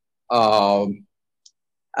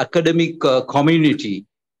community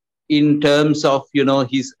in terms of,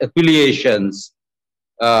 his affiliations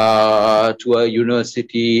to a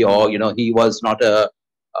university, or, he was not a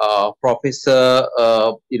professor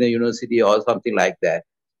in a university or something like that.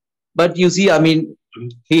 But you see, I mean,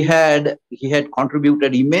 he had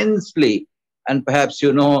contributed immensely, and perhaps,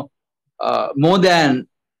 more than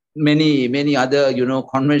many other,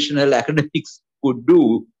 conventional academics could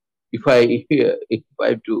do, if I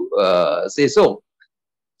have to say so.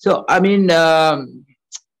 So, I mean, how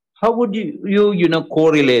would you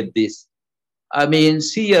correlate this? I mean,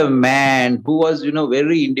 see a man who was,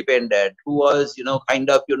 very independent, who was, kind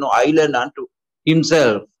of, island unto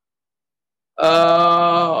himself,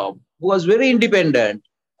 who was very independent,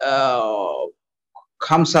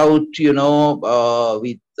 comes out,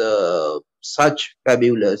 with such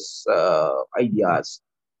fabulous ideas.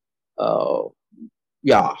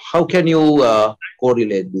 Yeah, how can you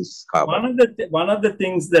correlate this, Kavan? One of the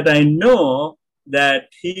things that I know that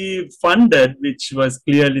he funded, which was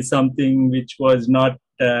clearly something which was not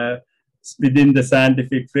within the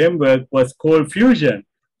scientific framework, was cold fusion.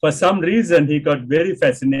 For some reason, he got very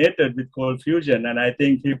fascinated with cold fusion, and I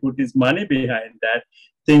think he put his money behind that,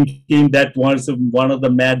 thinking that was one of the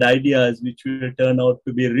mad ideas which will turn out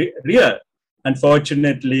to be real.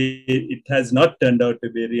 Unfortunately, it has not turned out to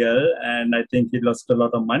be real, and I think he lost a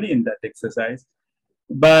lot of money in that exercise.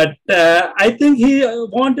 But I think he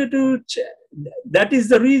wanted to, that is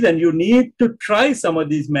the reason you need to try some of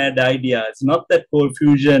these mad ideas. Not that cold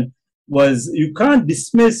fusion was, you can't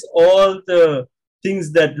dismiss all the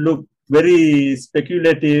things that look very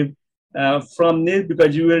speculative from this,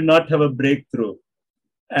 because you will not have a breakthrough.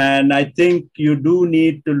 And I think you do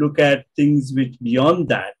need to look at things which beyond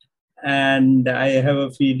that. And I have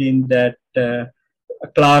a feeling that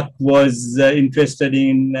Clarke was interested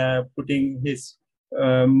in putting his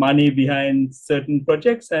money behind certain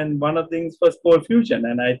projects, and one of the things was cold fusion.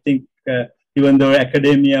 And I think even though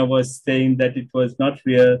academia was saying that it was not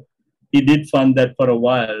real, he did fund that for a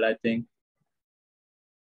while, I think.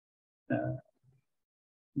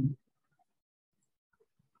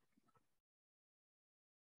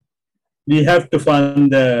 We have to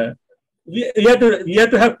fund the, we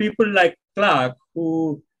have to have people like Clarke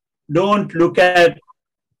who don't look at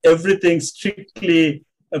everything strictly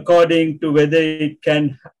according to whether it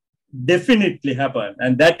can definitely happen.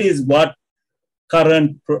 And that is what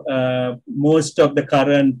current, most of the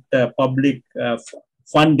current public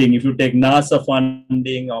funding, if you take NASA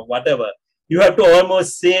funding or whatever, you have to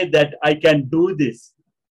almost say that I can do this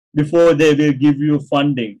before they will give you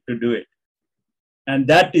funding to do it. And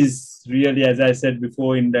that is really, as I said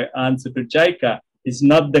before in the answer to JICA, is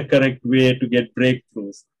not the correct way to get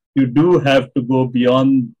breakthroughs. You do have to go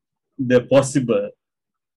beyond the possible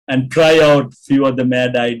and try out few of the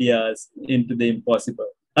mad ideas into the impossible.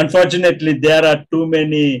 Unfortunately, there are too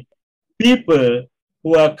many people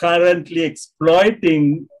who are currently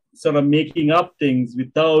exploiting, sort of making up things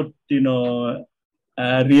without,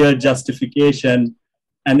 real justification,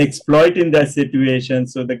 and exploiting that situation.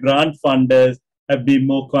 So the grant funders have been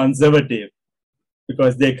more conservative,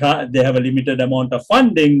 because they have a limited amount of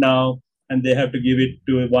funding now, and they have to give it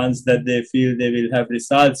to ones that they feel they will have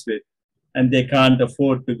results with, and they can't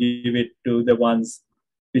afford to give it to the ones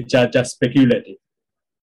which are just speculative.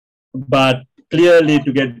 But clearly,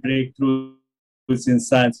 to get breakthroughs in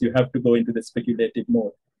science, you have to go into the speculative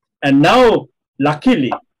mode. And now,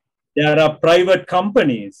 luckily, there are private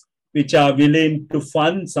companies which are willing to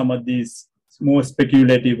fund some of these more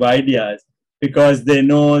speculative ideas, because they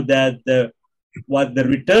know that what the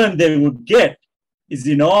return they would get is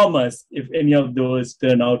enormous if any of those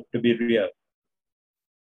turn out to be real.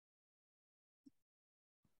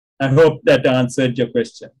 I hope that answered your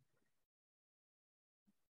question.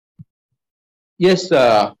 Yes,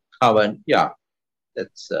 Kavan. Yeah,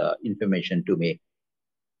 that's information to me.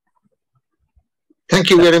 Thank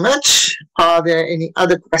you very much. Are there any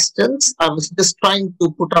other questions? I was just trying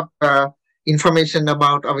to put up information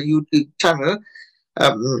about our YouTube channel,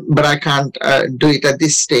 but I can't do it at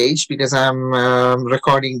this stage because I'm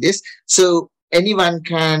recording this. So anyone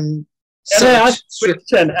can. Can I ask a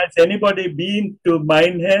question? Has anybody been to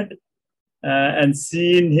Minehead and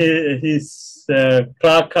seen his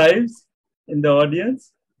Clarke Ives in the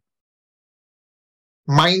audience?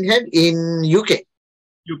 Minehead in UK?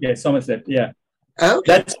 UK, Somerset, yeah. Okay.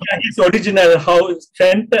 That's his original house,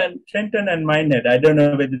 Trenton and Minehead. I don't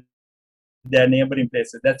know whether they are neighboring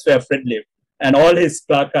places. That's where Fred lived. And all his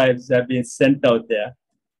Clarke Ives have been sent out there.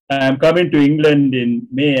 I'm coming to England in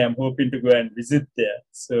May. I'm hoping to go and visit there.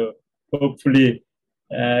 So hopefully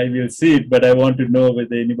I will see it, but I want to know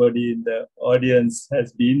whether anybody in the audience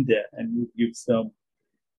has been there and would give some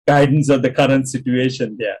guidance of the current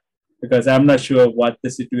situation there, because I'm not sure what the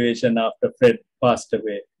situation after Fred passed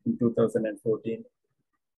away in 2014.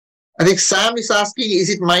 I think Sam is asking, is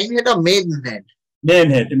it Minehead or Maidenhead?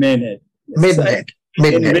 Maidenhead. Maidenhead.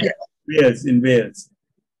 Maidenhead. In Wales.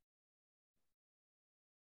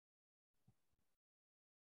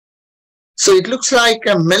 So it looks like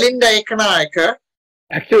Melinda Ekanaika.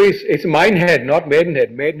 Actually, it's Minehead, not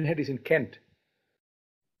Maidenhead. Maidenhead is in Kent.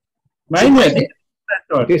 Minehead?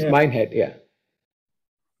 It is Minehead, yeah.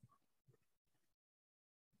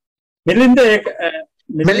 Melinda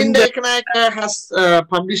Ekanaika has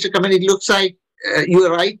published a comment. It looks like you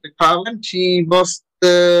are right, Kavan. She was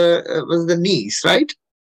the niece, right?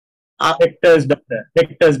 Hector's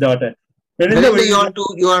daughter. Melinda, you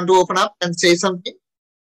want to open up and say something?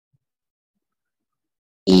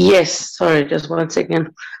 Yes, sorry, just 1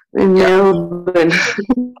 second. In Melbourne.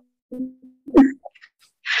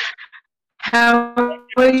 How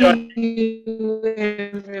are you,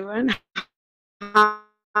 everyone?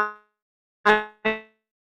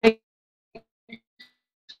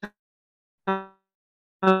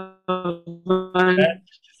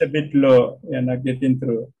 It's a bit low. You're not getting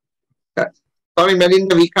through. Sorry,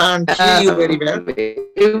 Melinda, we can't hear you very well.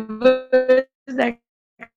 It was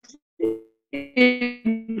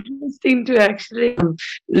interesting to actually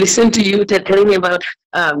listen to you telling me about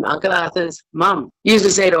Uncle Arthur's mom. You used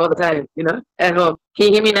to say it all the time, you know, at home. Can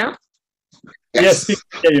you hear me now? Yes, we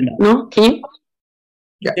can hear you now. No? Can you?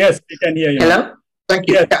 Yeah. Yes, we can hear you. Hello? Thank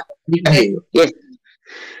you. Yes. Yeah, we can hear you. Yes.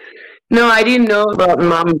 No, I didn't know about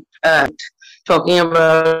mom talking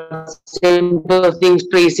about simple things,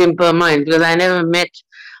 pretty simple minds, because I never met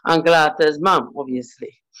Uncle Arthur's mom,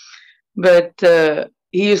 obviously. But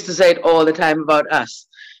he used to say it all the time about us.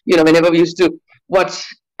 You know, whenever we used to watch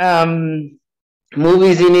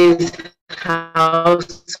movies in his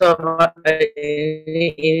house or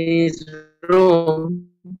in his room,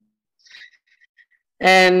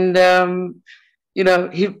 and you know,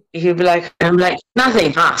 he'd be like, I'm like,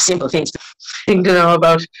 nothing, simple things. Thing to know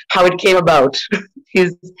about how it came about.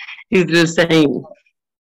 he's just saying.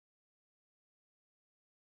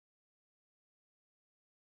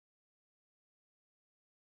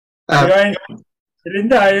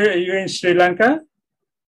 Linda, are you in Sri Lanka?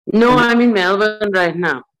 No, I'm in Melbourne right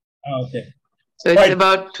now. Oh, okay. So it's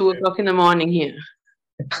about 2 o'clock in the morning here.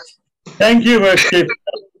 Thank you, Worship.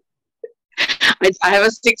 I have a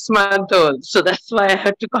 6-month-old, so that's why I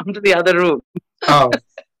had to come to the other room. Oh,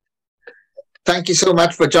 thank you so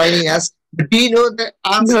much for joining us. Do you know the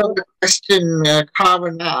answer to the question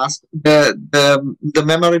Kavan asked, the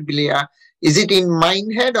memorabilia, is it in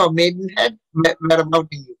Minehead or Maidenhead? Where about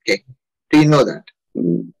in UK? Do you know that?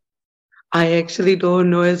 I actually don't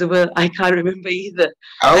know as well. I can't remember either.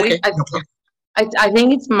 Okay. I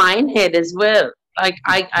think it's Minehead as well. Like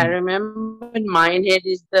I remember Minehead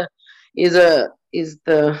is the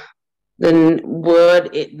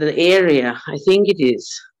word, the area. I think it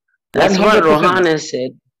is. That's what Rohana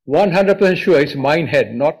said. 100% sure it's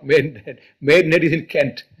Minehead, not Maidenhead. Maidenhead is in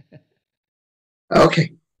Kent.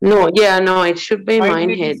 Okay. No, yeah, no, it should be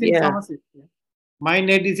Minehead, is in yeah. Somerset.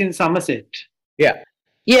 Minehead is in Somerset. Yeah.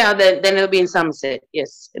 Yeah, then it'll be in Somerset.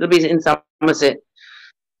 Yes, it'll be in Somerset.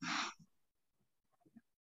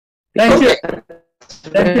 Thank you.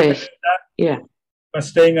 Thank you. Yeah. For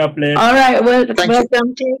staying up late. All right. Well, Thank you.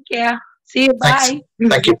 welcome. Take care. See you. Thanks. Bye.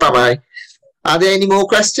 Thank you. Bye-bye. Are there any more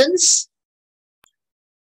questions?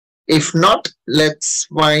 If not, let's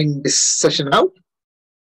wind this session out.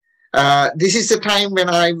 This is the time when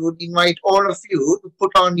I would invite all of you to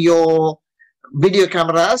put on your video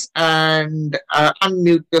cameras and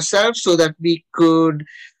unmute yourself so that we could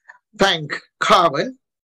thank Kavan.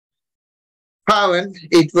 Kavan,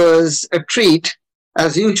 it was a treat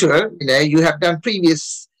as usual. You have done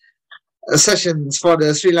previous sessions for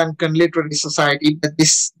the Sri Lankan Literary Society, but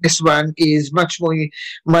this one is much more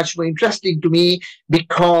interesting to me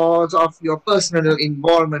because of your personal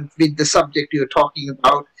involvement with the subject you're talking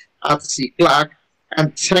about, Arthur C. Clarke.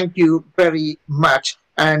 And thank you very much.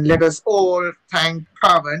 And let us all thank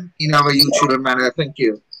Kavan in our usual manner. Thank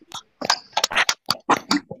you.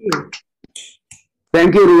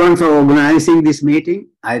 Thank you everyone for organizing this meeting.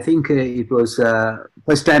 I think it was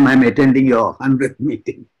first time I'm attending your 100th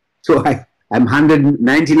meeting. So I'm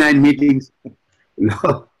 199 meetings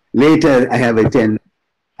later I have attended.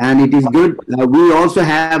 And it is good. We also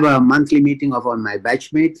have a monthly meeting of all my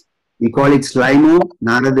batchmates. We call it SLIMO.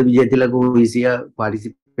 Narada Vijayatilaku, who is here,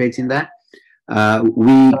 participates in that.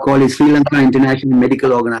 We call it Sri Lanka International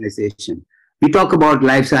Medical Organization. We talk about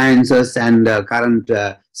life sciences and current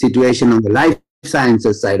situation on the life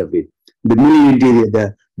sciences side of it. The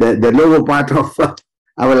interior, the lower part of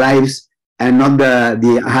our lives, and not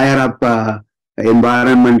the higher up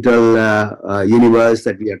environmental universe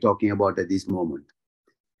that we are talking about at this moment.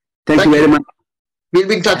 Thank you very much. We'll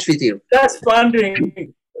be in touch with you. Just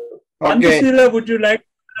wondering, Bandusila, would you like to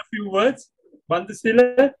tell a few words?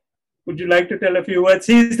 Bandusila, would you like to tell a few words?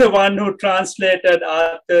 He's the one who translated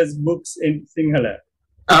Arthur's books in Sinhala.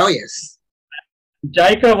 Oh, yes.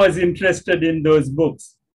 Jaika was interested in those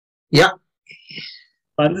books. Yeah.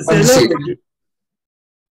 Bandusila, would you?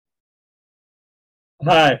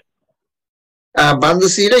 Hi.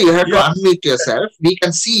 Bandusila, you have to unmute yourself. We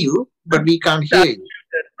can see you, but we can't hear you.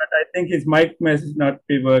 But I think his mic must not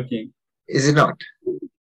be working. Is it not?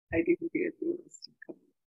 I didn't hear you.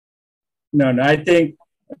 No, I think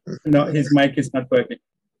his mic is not working.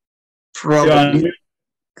 Probably.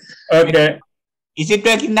 Okay. Is it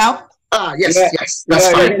working now? Yes.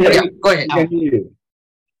 That's fine. Yeah, go ahead.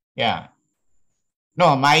 Yeah.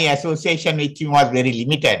 No, my association with him was very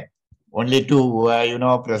limited. Only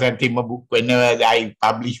to, present him a book whenever I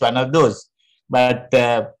publish one of those. But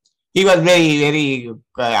he was very, very,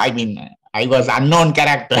 I was unknown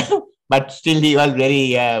character, but still he was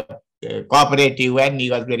very cooperative and he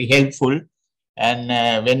was very helpful. And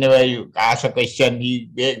whenever you ask a question, he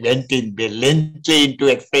went in lengthily into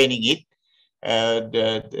explaining it.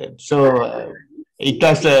 So it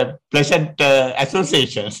was a pleasant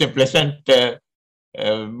association, a pleasant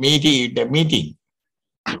meeting.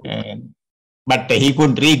 But he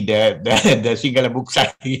couldn't read the Sinhala books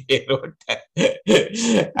he wrote.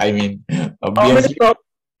 Obviously. How many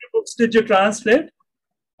books did you translate?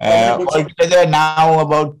 Altogether now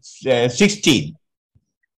about 16.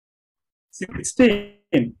 16?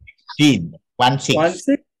 16.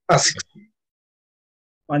 16.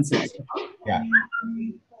 16. Yeah.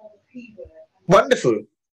 Wonderful.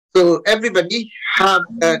 So everybody have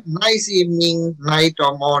a nice evening, night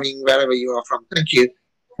or morning, wherever you are from. Thank you.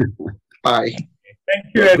 Bye. Thank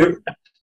you, Edu.